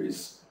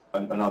missionaries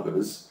and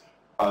others,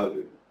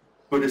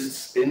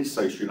 Buddhists in,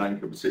 say, Sri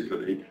Lanka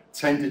particularly,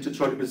 tended to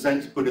try to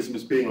present Buddhism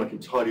as being like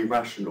entirely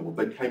rational.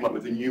 They came up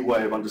with a new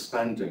way of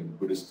understanding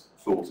Buddhist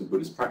thought and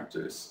Buddhist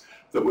practice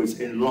that was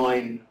in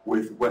line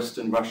with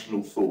Western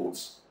rational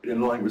thoughts, in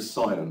line with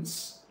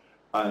science,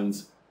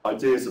 and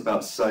ideas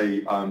about,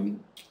 say,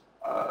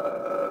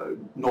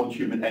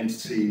 non-human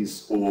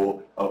entities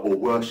or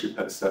worship,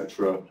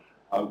 etc.,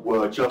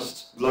 were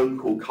just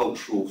local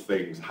cultural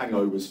things,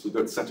 hangovers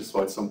that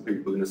satisfied some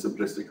people in a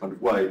simplistic kind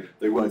of way.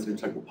 They weren't an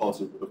integral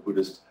part of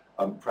Buddhist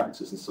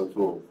practice and so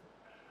forth.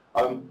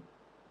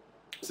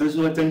 So this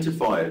was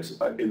identified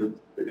in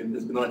the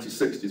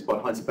 1960s by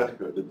Heinz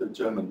Becker, the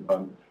German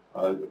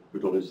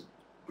Buddhist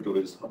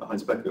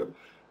Heinz Becker,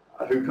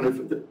 who kind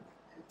of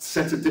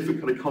set a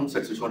different kind of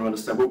context of trying to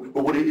understand, well,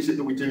 what is it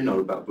that we do know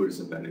about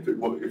Buddhism then? If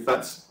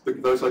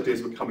those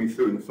ideas were coming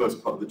through in the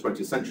first part of the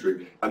 20th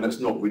century, and that's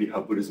not really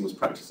how Buddhism was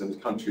practiced in the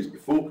countries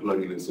before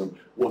colonialism,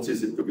 what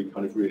is it that we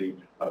kind of really,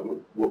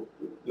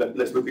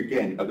 let's look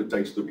again at the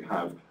data that we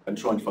have and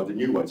try and find a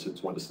new way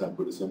to understand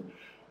Buddhism.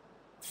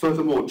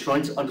 Furthermore,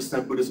 trying to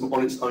understand Buddhism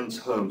on its own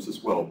terms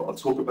as well, but I'll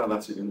talk about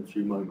that in a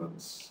few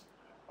moments.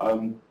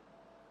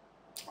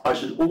 I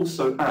should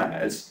also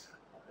add,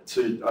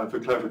 for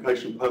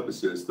clarification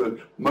purposes, that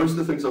most of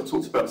the things I've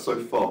talked about so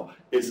far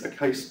is a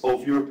case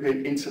of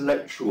European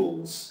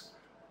intellectuals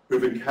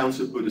who've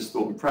encountered Buddhist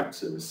thought and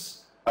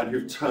practice and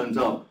who've turned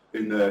up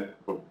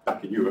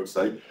back in Europe,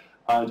 say,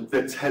 and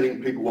they're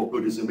telling people what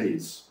Buddhism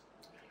is.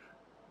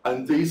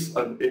 And these,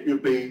 it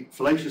would be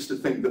fallacious to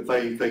think that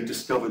they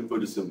discovered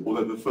Buddhism, or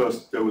they were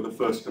the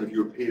first kind of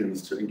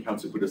Europeans to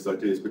encounter Buddhist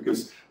ideas,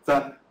 because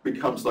that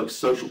becomes like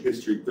social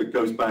history that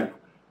goes back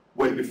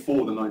way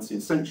before the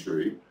 19th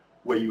century,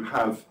 where you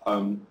have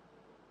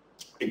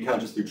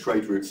encounters through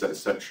trade routes,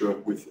 etc.,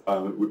 with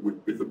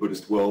the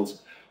Buddhist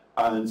world,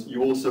 and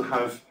you also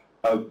have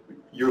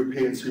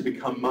Europeans who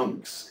become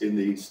monks in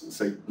the,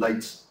 say,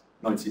 late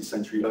 19th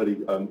century, early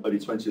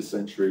 20th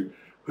century,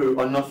 who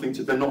are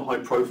they're not high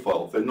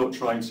profile, they're not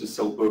trying to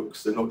sell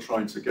books, they're not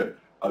trying to get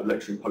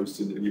lecturing posts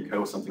in the UK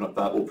or something like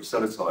that, or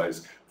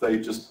proselytise. They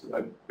just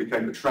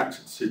became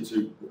attracted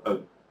to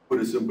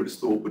Buddhism, Buddhist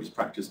thought, Buddhist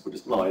practice,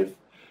 Buddhist life,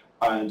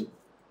 and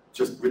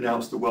just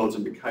renounced the world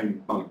and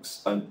became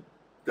monks. And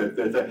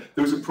there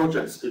was a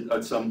project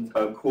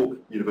at Cork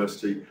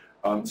University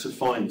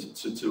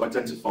to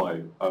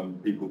identify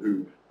people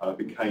who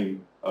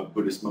became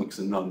Buddhist monks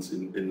and nuns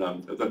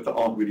that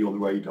aren't really on the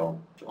radar,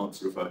 that aren't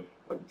sort of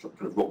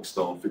kind of rock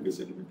star figures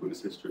in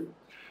Buddhist history.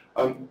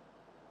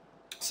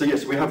 So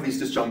yes, we have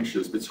these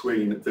disjunctures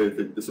between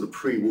the sort of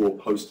pre-war,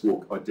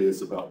 post-war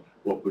ideas about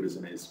what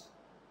Buddhism is.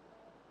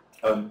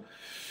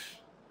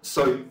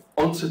 So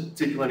on to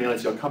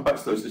decoloniality. I'll come back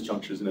to those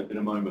disjunctures in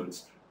a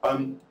moment.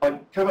 I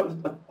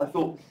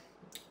thought,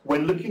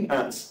 when looking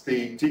at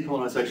the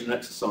decolonisation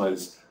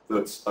exercise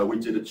that we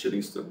did at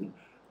Chiddingstone,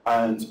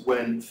 and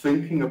when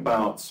thinking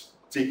about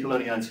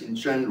decoloniality in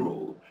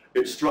general,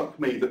 it struck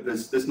me that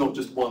there's not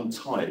just one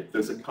type.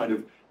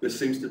 There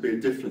seems to be a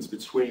difference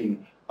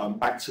between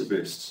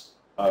activist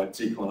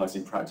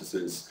decolonising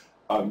practices,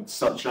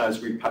 such as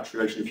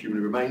repatriation of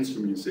human remains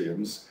from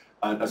museums.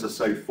 And as I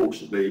say,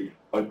 fortunately,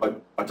 I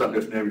don't know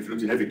if you've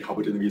looked in every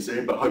cupboard in the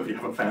museum, but hopefully you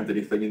haven't found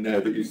anything in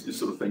there that you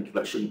sort of think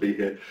that shouldn't be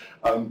here.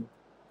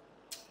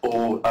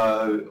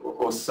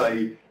 Or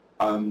say,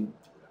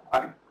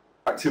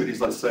 activities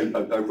like, say,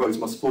 Arose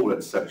must fall,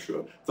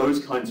 etc.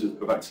 Those kinds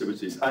of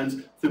activities.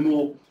 And the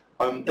more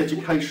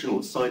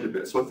educational side of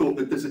it. So I thought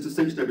that there's a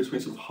distinction there between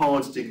sort of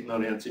hard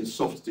decoloniality and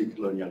soft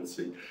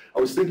decoloniality. I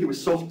was thinking with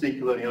soft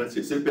decoloniality,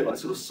 it's a bit like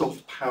sort of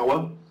soft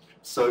power.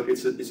 So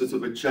it's a sort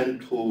of a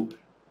gentle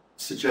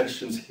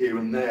suggestions here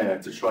and there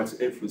to try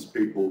to influence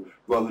people,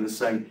 rather than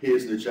saying,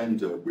 here's an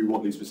agenda, we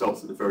want these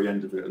results at the very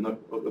end of it, and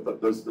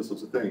those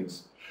sorts of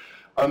things.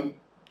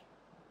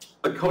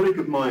 A colleague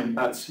of mine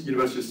at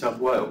University of South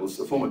Wales,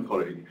 a former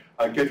colleague,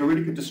 gave a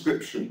really good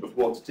description of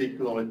what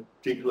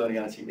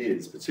decoloniality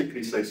is,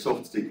 particularly, say,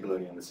 soft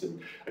decoloniality.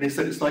 And he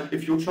said it's like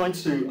if you're trying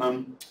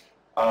to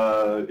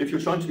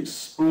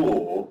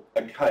explore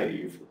a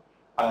cave,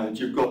 and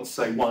you've got,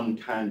 say, one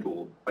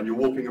candle, and you're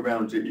walking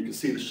around it, you can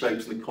see the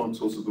shapes and the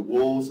contours of the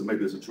walls, and maybe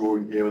there's a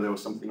drawing here or there or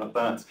something like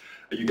that,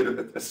 and you get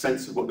a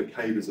sense of what the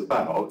cave is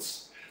about.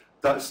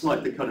 That's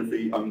like the kind of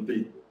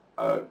the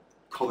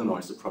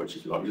colonised approach,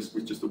 if you like,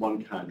 with just the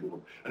one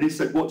candle. And he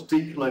said what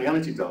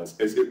decoloniality does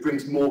is it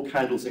brings more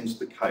candles into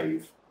the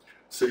cave,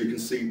 so you can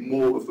see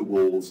more of the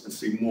walls and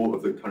see more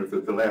of the kind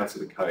of the layout of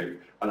the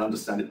cave and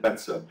understand it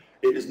better.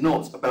 It is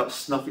not about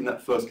snuffing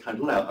that first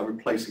candle out and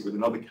replacing it with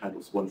another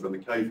candle to wander around the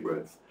cave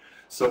with.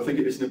 So I think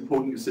it is an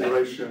important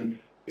consideration,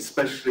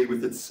 especially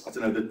with its, I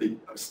don't know, the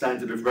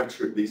standard of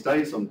rhetoric these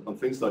days on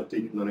things like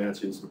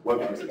decoloniality and sort of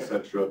wokeness,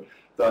 etc.,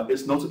 that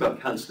it's not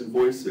about cancelling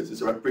voices,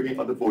 it's about bringing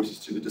other voices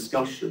to the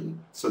discussion.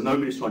 So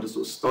nobody's trying to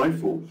sort of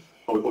stifle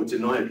or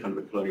deny a kind of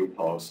a colonial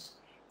past.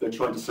 They're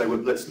trying to say, well,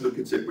 let's look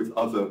at it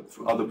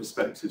from other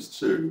perspectives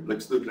too.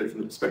 Let's look at it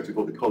from the perspective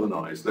of the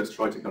colonised. Let's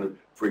try to kind of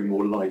bring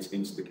more light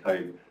into the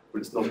cave.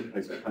 But it's not a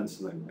case of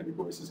cancelling any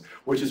voices.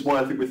 Which is why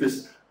I think with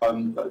this,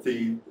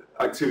 the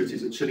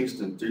activities at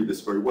Chiddingstone do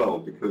this very well,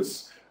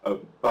 because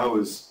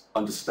Bower's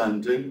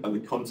understanding and the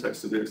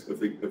context of the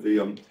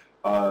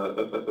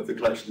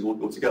collection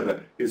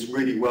altogether is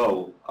really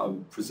well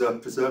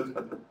preserved.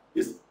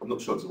 I'm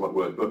not sure it's the right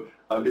word, but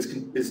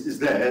is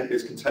there,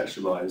 is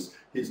contextualised.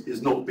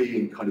 He's not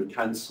being kind of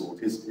cancelled.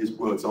 His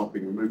words aren't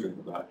being removed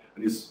from that,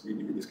 and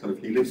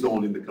he lives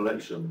on in the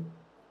collection.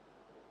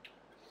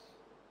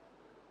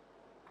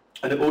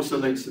 And it also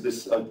links to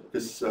this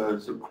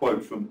sort of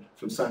quote from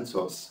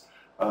Santos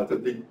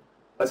that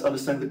as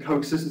understanding the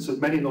coexistence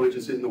of many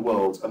knowledges in the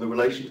world and the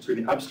relation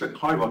between the abstract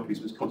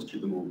hierarchies which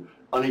constitute them all,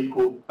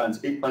 unequal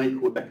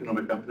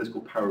economic and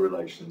political power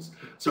relations.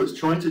 So it's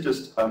trying to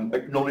just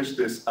acknowledge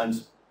this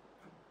and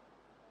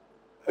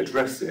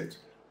address it,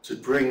 to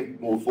bring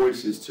more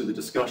voices to the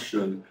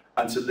discussion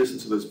and to listen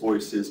to those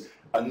voices,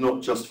 and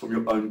not just from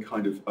your own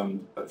kind of,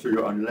 through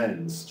your own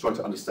lens, try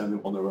to understand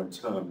them on their own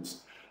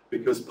terms.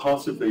 Because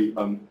part of the,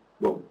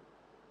 well,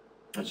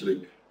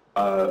 actually,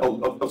 I'll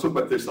talk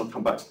about this and I'll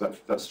come back to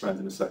that strand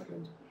in a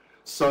second.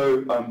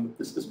 So,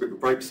 this is a bit of a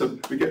break. So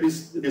we get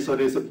these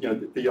ideas that, you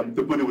know,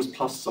 the Buddha was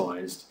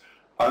plus-sized.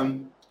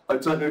 I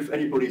don't know if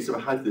anybody's ever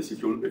had this,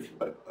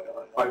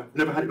 I've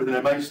never had it with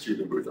an MA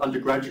student, but with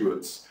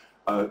undergraduates,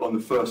 on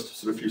the first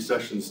sort of few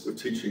sessions of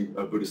teaching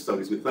Buddhist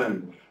studies with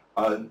them,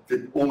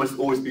 there'd almost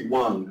always be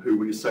one who,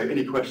 when you say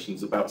any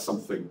questions about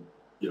something,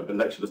 you know, a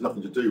lecture that's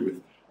nothing to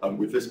do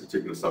with this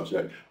particular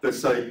subject, they'd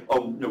say,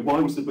 oh, you know, why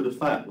was the Buddha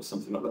fat, or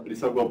something like that? And he'd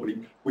say, well, but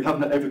we have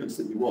no evidence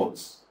that he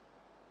was.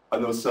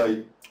 And they'll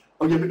say,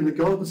 oh yeah, but in the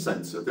garden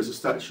centre, there's a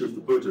statue of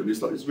the Buddha, and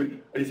it's like, it's really,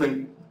 and you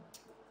think,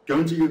 go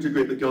and do your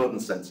degree at the garden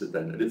centre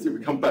then, and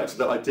we come back to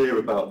that idea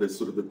about this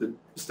sort of the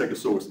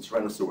Stegosaurus and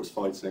Tyrannosaurus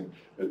fighting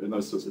and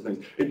those sorts of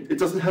things. It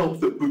doesn't help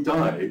that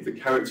Buddhai, the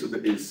character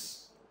that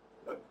is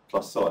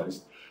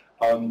plus-sized,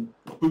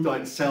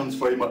 Buddhai sounds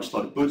very much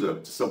like Buddha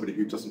to somebody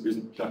who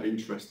isn't that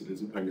interested,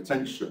 isn't paying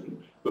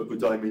attention, but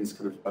Buddhai means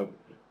kind of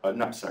a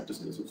knapsack,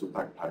 doesn't it, sort of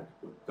backpack,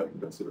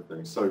 that sort of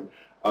thing. So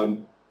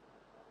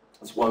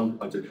that's one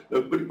idea.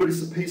 But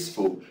it's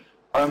peaceful.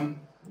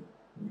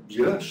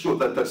 Yeah, sure,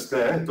 that's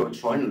there,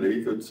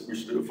 doctrinally, that we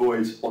should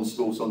avoid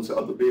onslaughts onto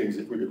other beings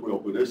if we are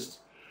Buddhist.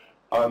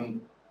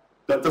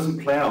 That doesn't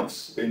play out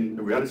in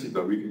reality,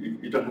 though.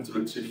 You don't have to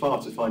look too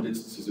far to find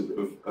instances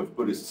of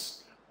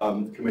Buddhists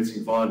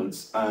committing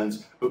violence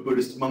and of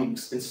Buddhist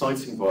monks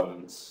inciting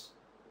violence.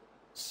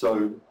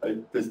 So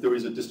there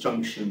is a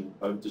disjunction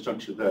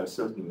there,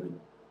 certainly.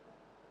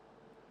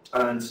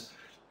 And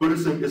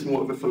Buddhism is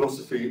more of a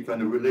philosophy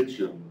than a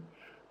religion.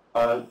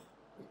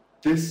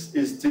 This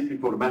is deeply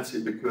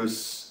problematic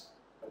because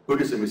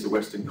Buddhism is a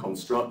Western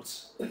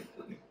construct,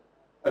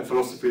 and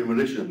philosophy and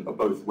religion are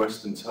both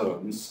Western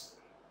terms,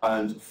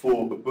 and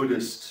for a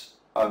Buddhist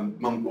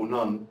monk or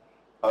nun,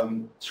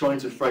 trying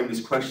to frame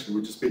this question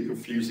would just be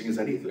confusing as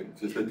anything.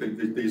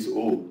 These are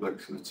all like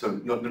sort of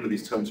terms, none of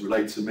these terms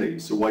relate to me,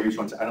 so why are you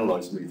trying to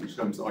analyse me through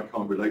terms that I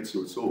can't relate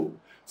to at all?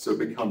 So it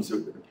becomes a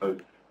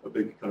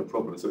big kind of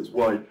problem. So it's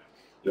why,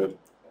 you know,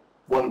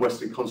 one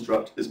Western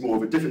construct is more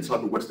of a different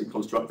type of Western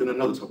construct than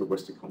another type of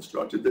Western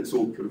construct. It's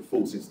all kind of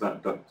falls into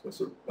that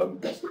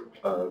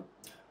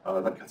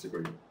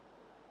category.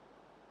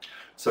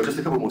 So just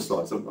a couple more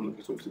slides. I'm not going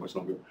to talk too much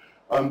longer.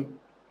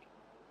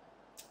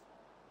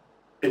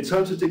 In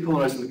terms of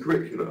decolonising the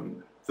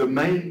curriculum, the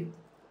main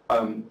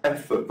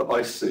effort that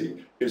I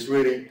see is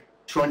really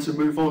trying to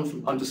move on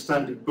from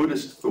understanding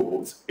Buddhist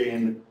thought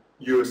in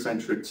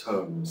Eurocentric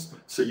terms.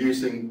 So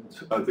using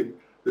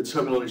the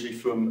terminology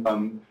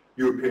from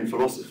European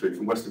philosophy,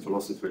 from Western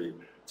philosophy,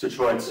 to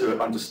try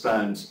to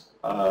understand,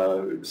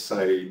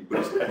 say,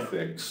 Buddhist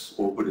ethics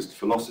or Buddhist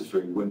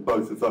philosophy, when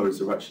both of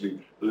those are actually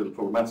a little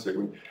problematic. I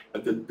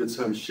mean, the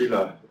term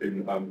Shila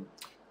in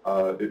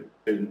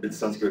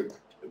Sanskrit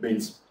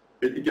means,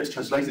 it gets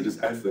translated as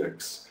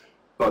ethics,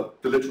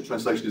 but the literal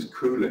translation is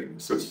cooling,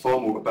 so it's far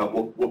more about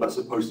what that's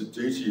supposed to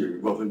do to you,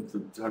 rather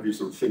than to have you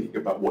sort of thinking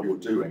about what you're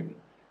doing.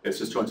 It's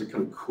just trying to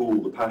kind of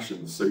cool the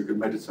passions, so you can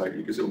meditate,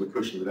 you can sit on the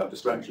cushion without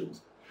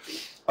distractions.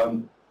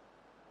 And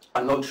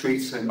not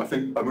treating, I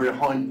think Maria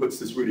Hein puts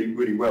this really,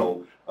 really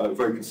well,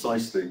 very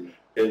concisely,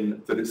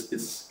 in that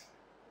it's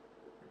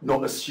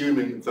not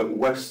assuming that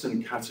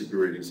Western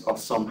categories are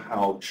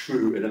somehow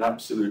true in an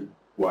absolute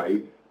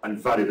way and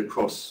valid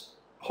across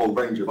a whole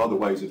range of other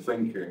ways of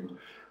thinking,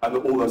 and that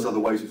all those other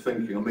ways of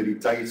thinking are merely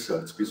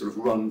data to be sort of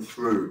run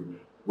through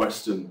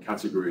Western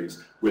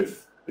categories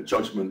with a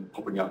judgment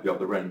popping out the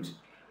other end.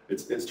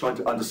 It's trying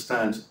to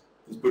understand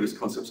these Buddhist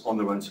concepts on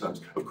their own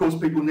terms. Of course,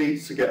 people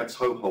need to get a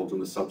toehold on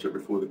the subject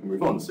before they can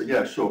move on. So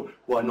yeah, sure,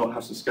 why not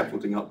have some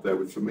scaffolding up there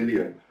with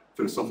familiar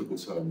philosophical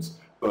terms?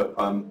 But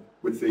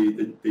with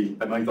the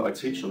MA that I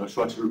teach on, I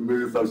try to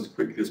remove those as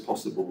quickly as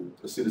possible.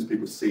 As soon as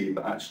people see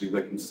that actually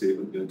they can see it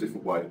in a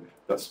different way,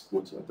 that's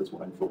what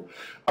I aim for.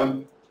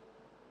 And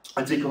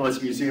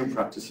decolonising museum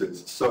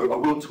practices. So I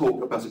will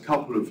talk about a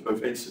couple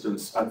of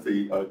incidents at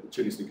the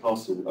Chiddingstone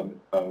Castle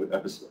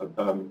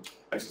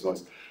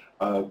exercise,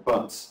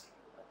 but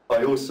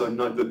I also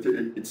note that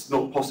it's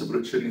not possible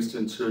at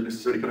Chiddingstone to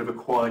necessarily kind of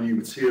acquire new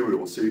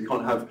material, so you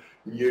can't have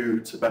new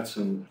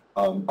Tibetan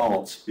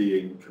art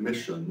being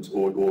commissioned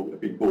or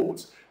being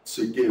bought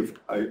to give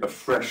a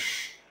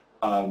fresh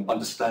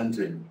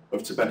understanding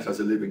of Tibet as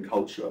a living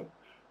culture.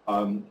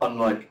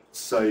 Unlike,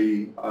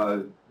 say,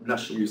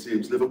 National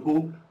Museums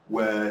Liverpool,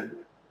 where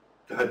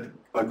they had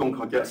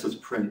Gonkar Getzo's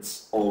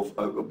prints of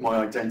my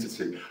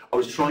identity. I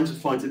was trying to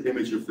find an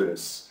image of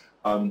this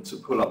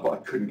to pull up, but I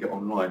couldn't get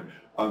online.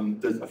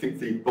 I think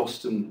the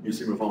Boston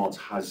Museum of Art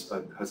has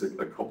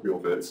a copy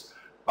of it.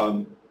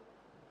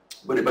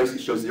 but it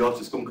basically shows the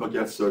artist Gomkar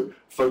Gyatso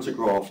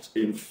photographed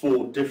in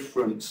 4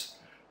 different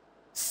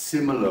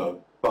similar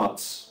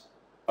poses,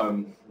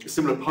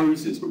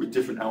 but with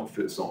different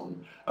outfits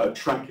on,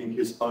 tracking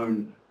his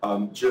own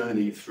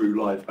journey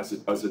through life as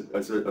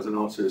an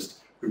artist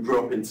who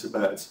grew up in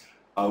Tibet.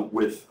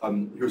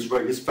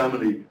 His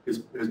family,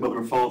 his mother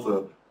and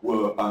father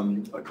were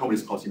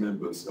Communist Party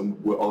members and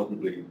were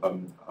ardently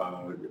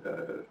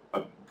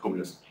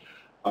communist.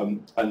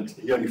 And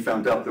he only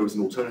found out there was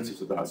an alternative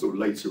to that sort of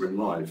later in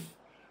life.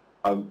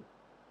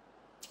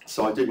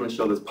 So I did want to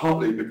show this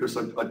partly because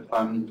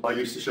I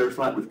used to share a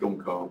flat with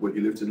Gomkar when he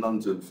lived in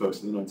London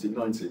first in the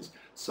 1990s.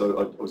 So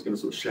I was going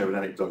to sort of share an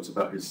anecdote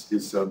about his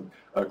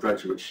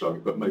graduate show,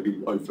 but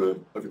maybe over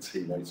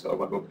tea later.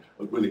 I'll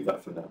leave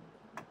that for now.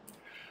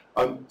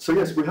 So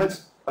yes, we had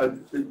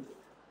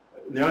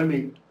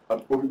Naomi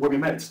when we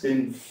met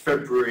in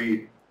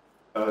February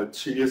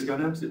 2 years ago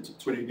now. Was it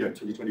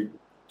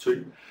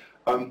 2022?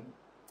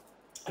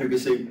 You can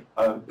see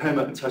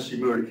Pema and Tashi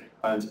Murik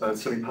and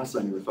Sally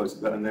Pasang in the photo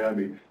there, and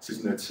Naomi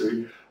sitting there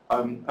too.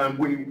 And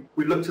we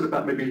looked at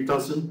about maybe a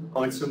dozen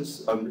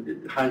items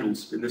handled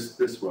in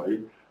this way.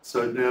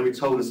 So Naomi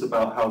told us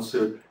about how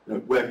to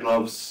wear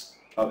gloves,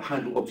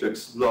 handle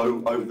objects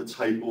low over the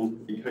table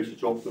in case you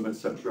drop them,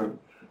 etc.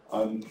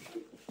 And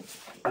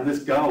this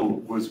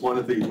gowl was one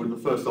of the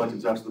first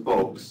items out of the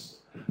box.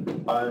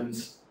 And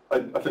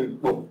I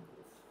think, well,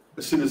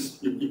 as soon as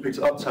you picked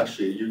it up,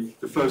 Tashi,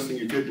 the first thing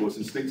you did was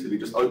instinctively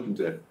just opened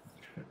it.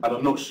 And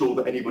I'm not sure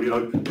that anybody had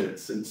opened it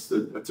since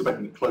the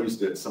Tibetan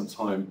closed it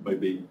sometime,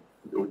 maybe,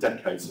 or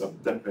decades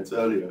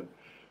earlier.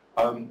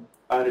 And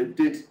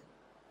it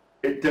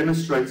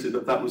demonstrated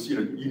that was,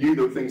 you knew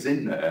there were things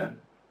in there,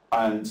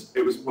 and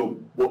it was, well,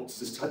 what does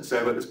this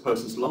say about this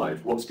person's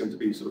life? What's going to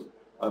be sort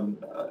of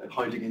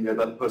hiding in there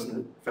that the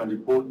person found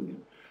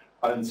important?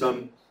 And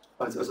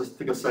as I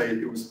think I say,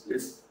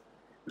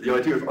 the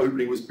idea of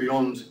opening was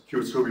beyond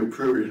curatorial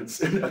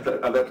prurience at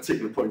that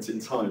particular point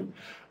in time,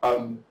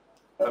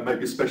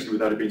 maybe especially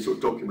without it being sort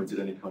of documented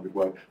in any kind of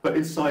way. But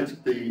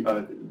inside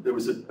there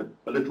was a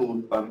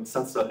little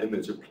satsa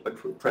image, a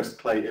pressed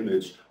clay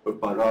image of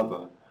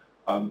Bhairava,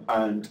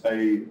 and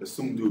a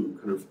sumdu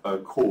kind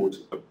of cord,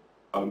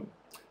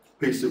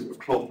 piece of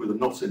cloth with a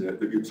knot in it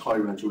that you tie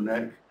around your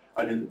neck,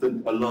 and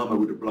then a lama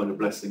would have blown a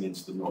blessing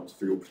into the knot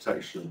for your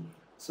protection.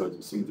 So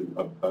it's a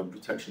sumdu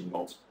protection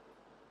knot.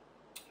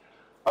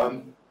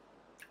 And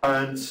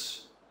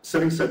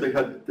having said,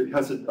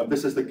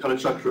 this is the Kala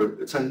Chakra,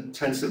 a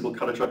 10-syllable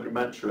Kala Chakra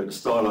mantra in a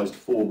stylized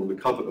form on the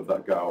cover of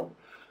that gowl.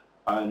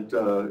 And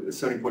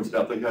Sony pointed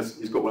out that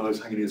he's got one of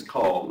those hanging in his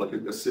car, like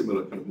a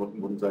similar kind of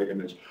modern day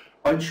image.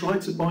 I tried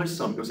to buy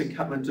some. I was in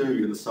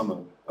Kathmandu in the summer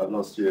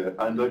last year,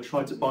 and I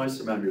tried to buy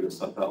some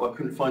amulets like that. I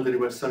couldn't find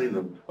anywhere selling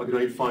them. I could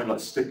only find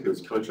like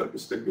stickers, Kala Chakra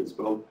stickers,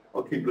 but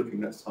I'll keep looking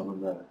next time I'm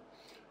there.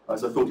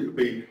 As I thought it would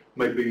be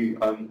maybe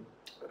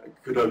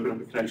could open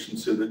up a connection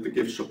to the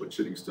gift shop at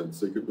Chiddingstone,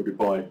 so you could maybe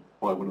buy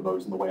one of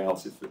those on the way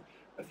out if it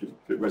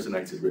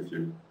resonated with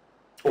you,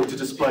 or to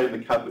display in the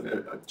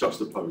cabinet,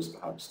 juxtaposed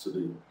perhaps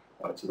to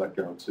that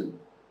gown too.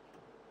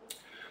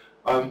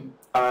 And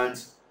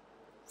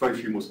very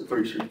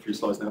few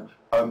slides now.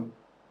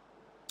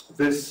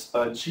 This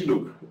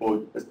chiluk,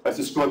 or as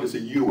described as a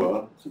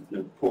ewer,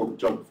 pour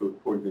jug for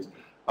pouring things,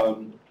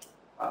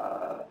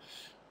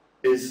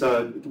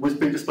 was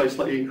being displayed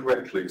slightly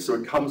incorrectly. So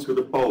it comes with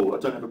a bowl. I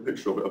don't have a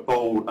picture of it. A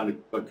bowl and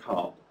a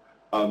cup,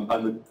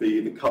 and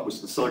the cup was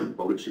to the side of the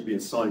bowl. It should be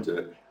inside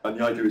it. And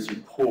the idea is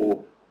you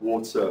pour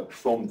water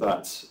from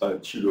that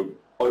chiluk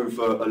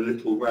over a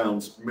little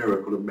round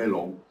mirror called a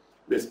melon.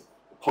 It's a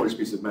polished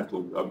piece of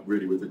metal,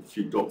 really, with a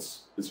few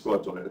dots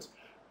inscribed on it.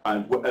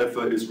 And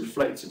whatever is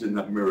reflected in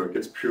that mirror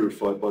gets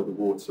purified by the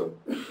water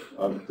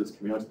that's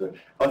coming out of there.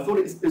 I thought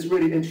it's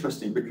really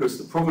interesting because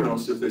the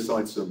provenance of this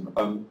item,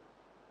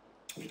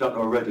 if you don't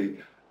know already,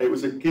 it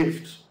was a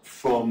gift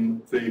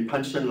from the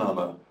Panchen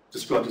Lama,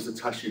 described as a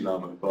Tashi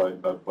Lama by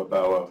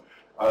Bower,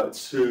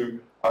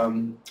 to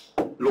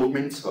Lord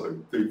Minto,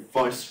 the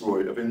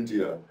Viceroy of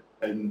India,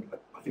 in,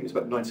 I think it's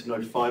about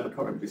 1905, I can't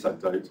remember the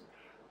exact date.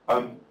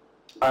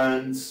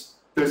 And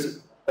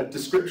there's a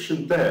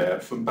description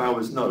there from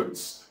Bower's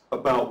notes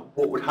about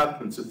what would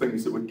happen to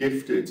things that were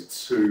gifted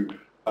to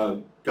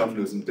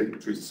governors and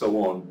dignitaries and so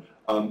on,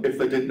 if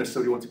they didn't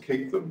necessarily want to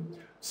keep them.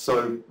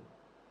 So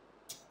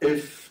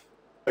if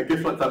a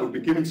gift like that would be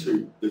given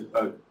to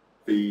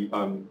the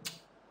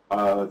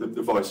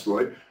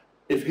Viceroy,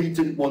 if he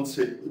didn't want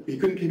it, he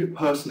couldn't keep it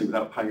personally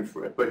without paying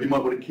for it, but he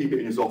might want to keep it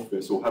in his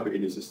office or have it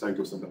in his estate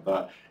or something like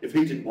that. If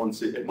he didn't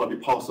want it, it might be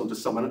passed on to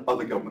some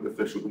other government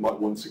official who might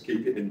want to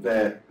keep it in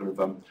their kind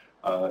of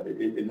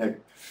in their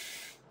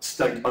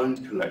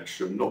state-owned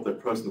collection, not their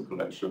personal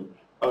collection.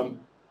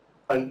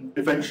 And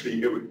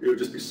eventually, it would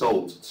just be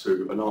sold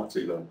to an art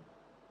dealer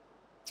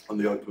on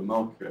the open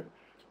market.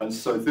 And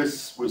so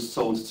this was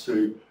sold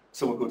to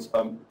someone called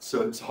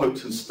Sir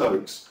Hopton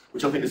Stokes,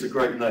 which I think is a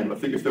great name. I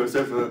think if there was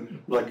ever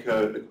like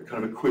a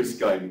kind of a quiz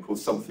game called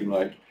something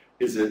like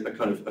is it a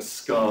kind of a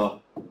ska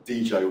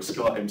DJ or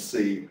ska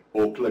MC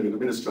or colonial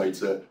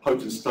administrator?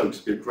 Houghton Stokes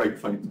would be a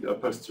great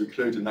person to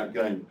include in that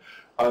game.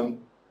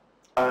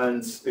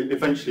 And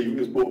eventually it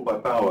was bought by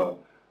Bower.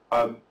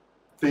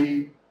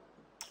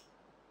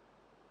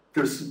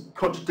 There's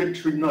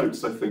contradictory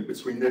notes, I think,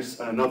 between this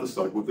and another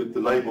side, with the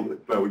label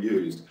that Bower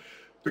used.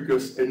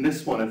 Because in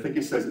this one, I think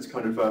it says it's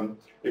kind of,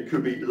 it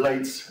could be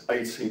late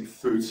 18th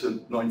through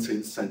to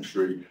 19th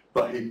century,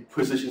 but he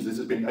positions this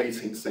as being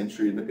 18th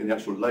century in the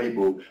actual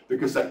label,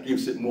 because that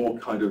gives it more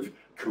kind of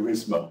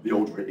charisma. The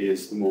older it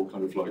is, the more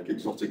kind of like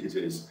exotic it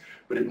is.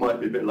 But it might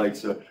be a bit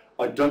later.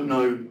 I don't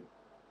know,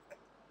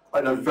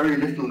 I know very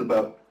little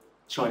about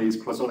Chinese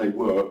cloisonné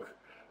work,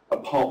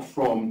 apart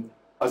from,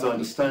 as I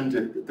understand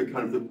it,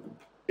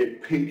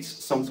 it peaked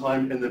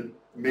sometime in the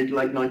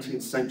mid-late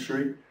 19th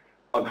century.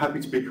 I'm happy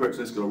to be correct on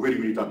this because I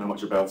really don't know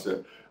much about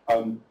it.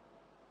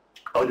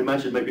 I would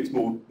imagine maybe it's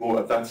more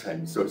at that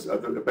end, so it's a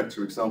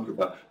better example of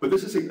that. But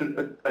this is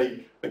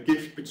a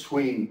gift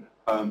between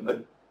a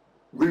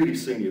really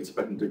senior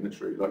Tibetan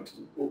dignitary, like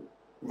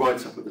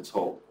right up at the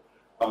top,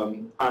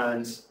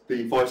 and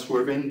the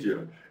Viceroy of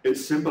India. It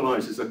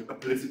symbolises a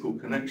political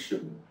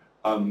connection.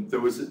 There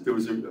was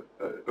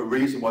a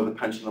reason why the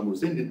Panchalam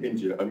was in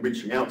India and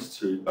reaching out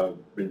to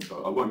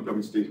Minto. I won't go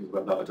into details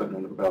about that, I don't know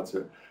enough about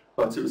it.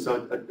 But it was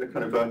a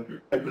kind of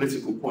a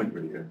political point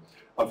really here.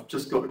 I've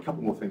just got a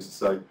couple more things to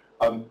say.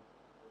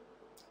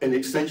 In the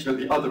extension at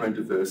the other end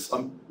of this,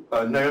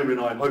 Naomi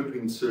and I are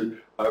hoping to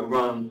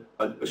run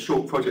a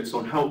short project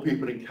on how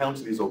people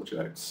encounter these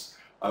objects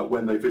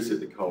when they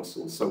visit the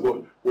castle.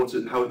 So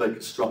how are they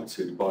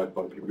constructed by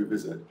people who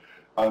visit?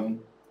 How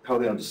are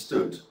they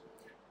understood?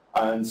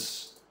 And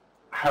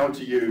how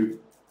do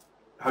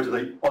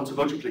they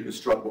ontologically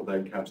construct what they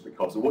encounter at the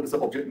castle? What does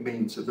the object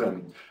mean to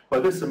them? By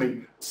this, I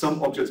mean,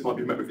 some objects might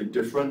be met with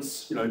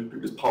indifference, you know, people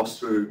just pass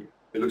through,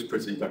 it looks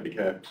pretty, don't really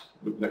care,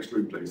 look next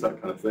room please,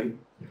 that kind of thing.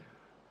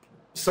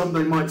 Some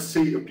they might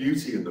see a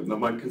beauty in them, they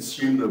might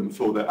consume them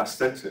for their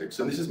aesthetics,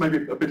 and this is maybe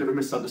a bit of a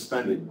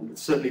misunderstanding,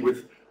 certainly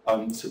with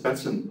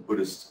Tibetan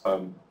Buddhist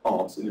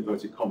art, in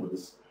inverted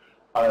commas,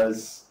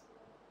 as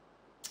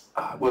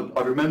well,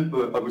 I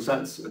remember I was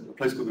at a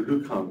place called the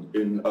Lukang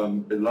in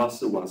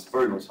Lhasa once, a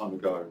very long time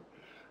ago,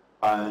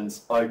 and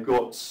I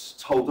got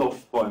told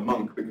off by a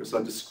monk because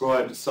I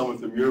described some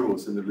of the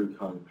murals in the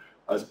Lukang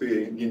as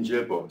being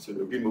Yinjebo, so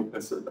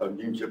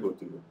Yinjebo,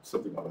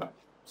 something like that,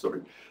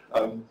 sorry.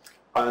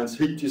 And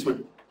he just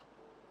went,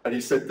 and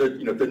he said that,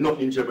 you know, they're not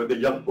Yinjebo, they're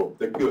Yagbo,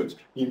 they're good.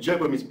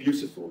 Yinjebo means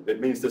beautiful,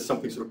 it means there's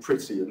something sort of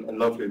pretty and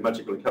lovely and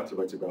magical and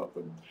captivating about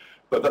them.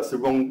 But that's the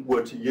wrong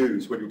word to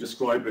use when you're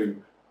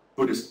describing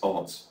Buddhist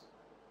art,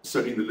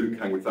 certainly in the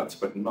Lukang with that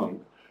Tibetan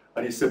monk,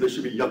 and he said they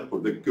should be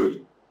yagpo, they're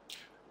good.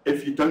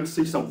 If you don't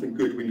see something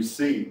good when you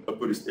see a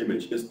Buddhist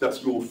image,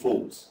 that's your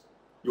fault.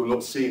 You're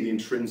not seeing the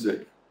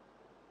intrinsic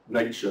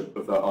nature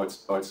of that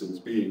item as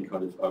being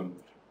kind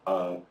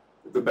of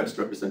the best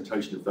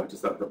representation of that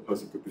as that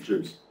person could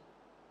produce.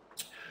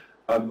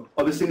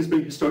 Other things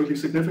being historically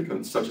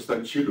significant, such as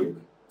that chuluk,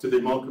 do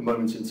they mark a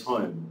moment in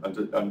time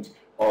and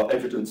are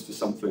evidence for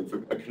something,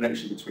 for a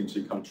connection between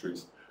two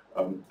countries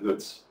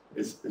that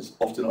is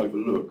often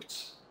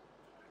overlooked?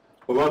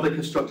 Or are they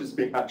constructed as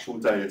being actual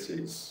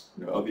deities?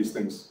 You know, are these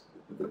things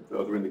that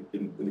are in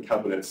the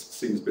cabinets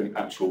seen as being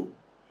actual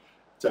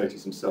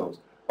deities themselves?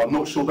 I'm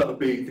not sure that would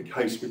be the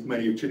case with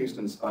many of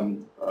Chiddingstone's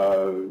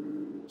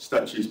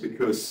statues,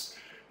 because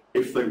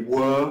if they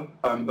were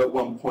at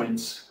one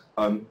point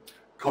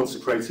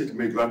consecrated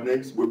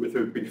mid-Ravniks, if they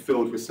would be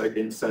filled with, say,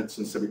 incense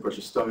and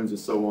semi-precious stones and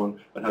so on,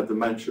 and had the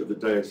mantra of the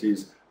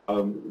deities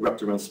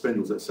wrapped around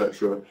spindles,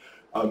 etc.,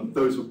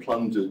 those were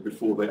plundered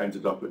before they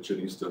ended up at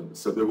Chiddingstone.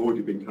 So they've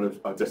already been kind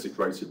of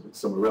desecrated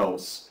somewhere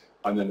else,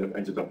 and then they've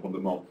ended up on the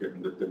market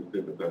and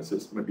they're there. So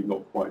it's maybe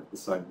not quite the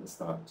same as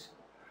that.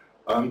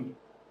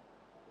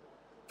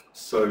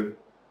 So,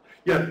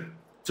 yeah,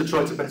 to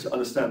try to better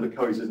understand the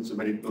coexistence of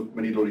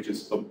many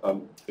knowledges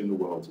in the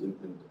world,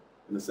 in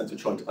the sense of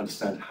trying to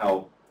understand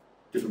how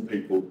different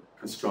people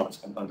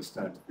construct and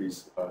understand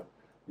these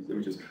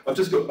images. I've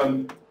just got,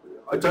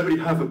 I don't really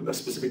have a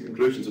specific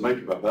conclusion to make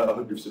about that. I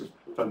hope you've sort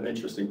of found it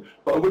interesting.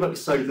 But I would like to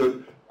say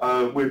that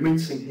we're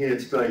meeting here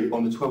today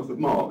on the 12th of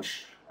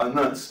March, and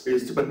that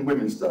is Tibetan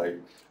Women's Day.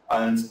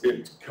 And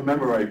it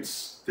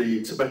commemorates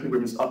the Tibetan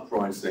women's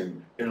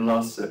uprising in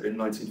Lhasa in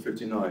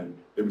 1959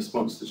 in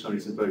response to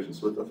Chinese invasion.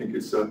 So I think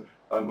it's,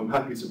 I'm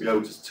happy to be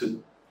able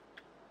to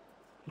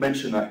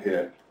mention that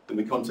here in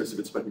the context of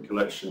a Tibetan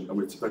collection and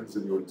with Tibetans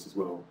in the audience as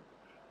well.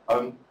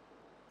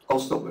 I'll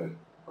stop there.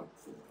 I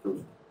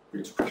feel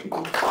really